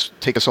kind of just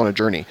take us on a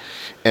journey,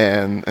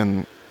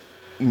 and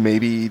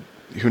maybe,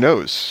 who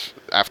knows,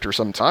 after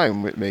some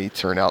time it may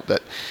turn out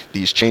that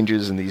these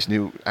changes and these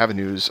new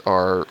avenues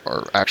are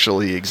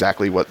actually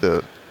exactly what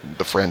the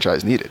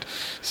franchise needed.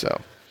 So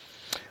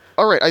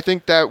all right, I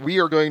think that we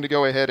are going to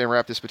go ahead and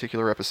wrap this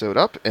particular episode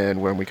up,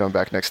 and when we come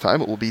back next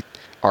time, it will be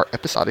our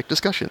episodic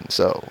discussion.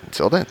 So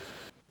until then.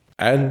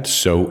 And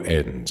so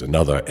ends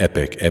another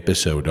epic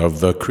episode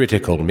of The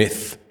Critical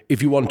Myth.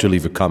 If you want to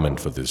leave a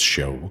comment for this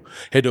show,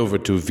 head over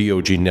to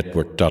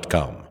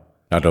vognetwork.com.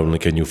 Not only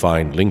can you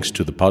find links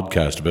to the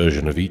podcast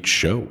version of each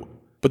show,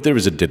 but there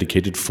is a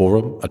dedicated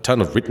forum, a ton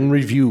of written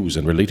reviews,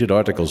 and related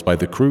articles by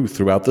the crew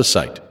throughout the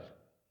site.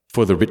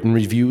 For the written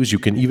reviews, you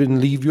can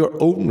even leave your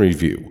own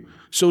review,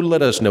 so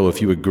let us know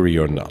if you agree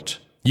or not.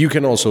 You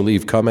can also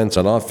leave comments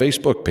on our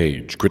Facebook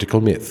page, Critical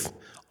Myth,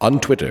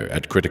 on Twitter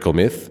at Critical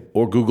Myth,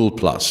 or Google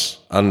Plus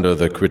under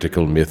The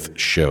Critical Myth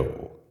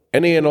Show.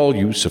 Any and all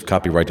use of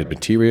copyrighted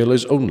material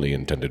is only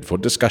intended for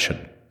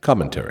discussion,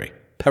 commentary,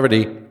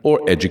 parody,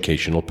 or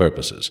educational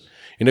purposes,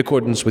 in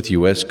accordance with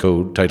U.S.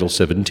 Code Title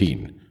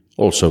 17,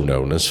 also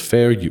known as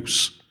fair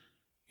use.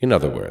 In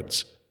other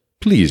words,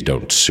 please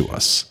don't sue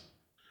us.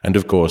 And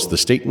of course, the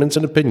statements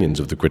and opinions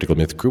of the Critical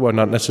Myth crew are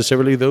not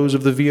necessarily those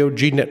of the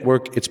VOG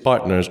network, its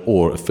partners,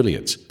 or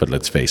affiliates. But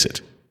let's face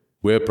it,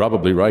 we're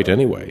probably right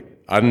anyway.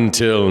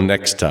 Until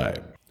next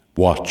time,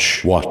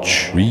 watch,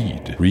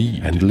 read,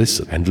 and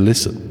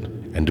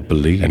listen, and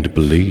believe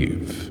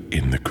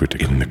in the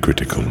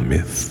critical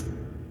myth.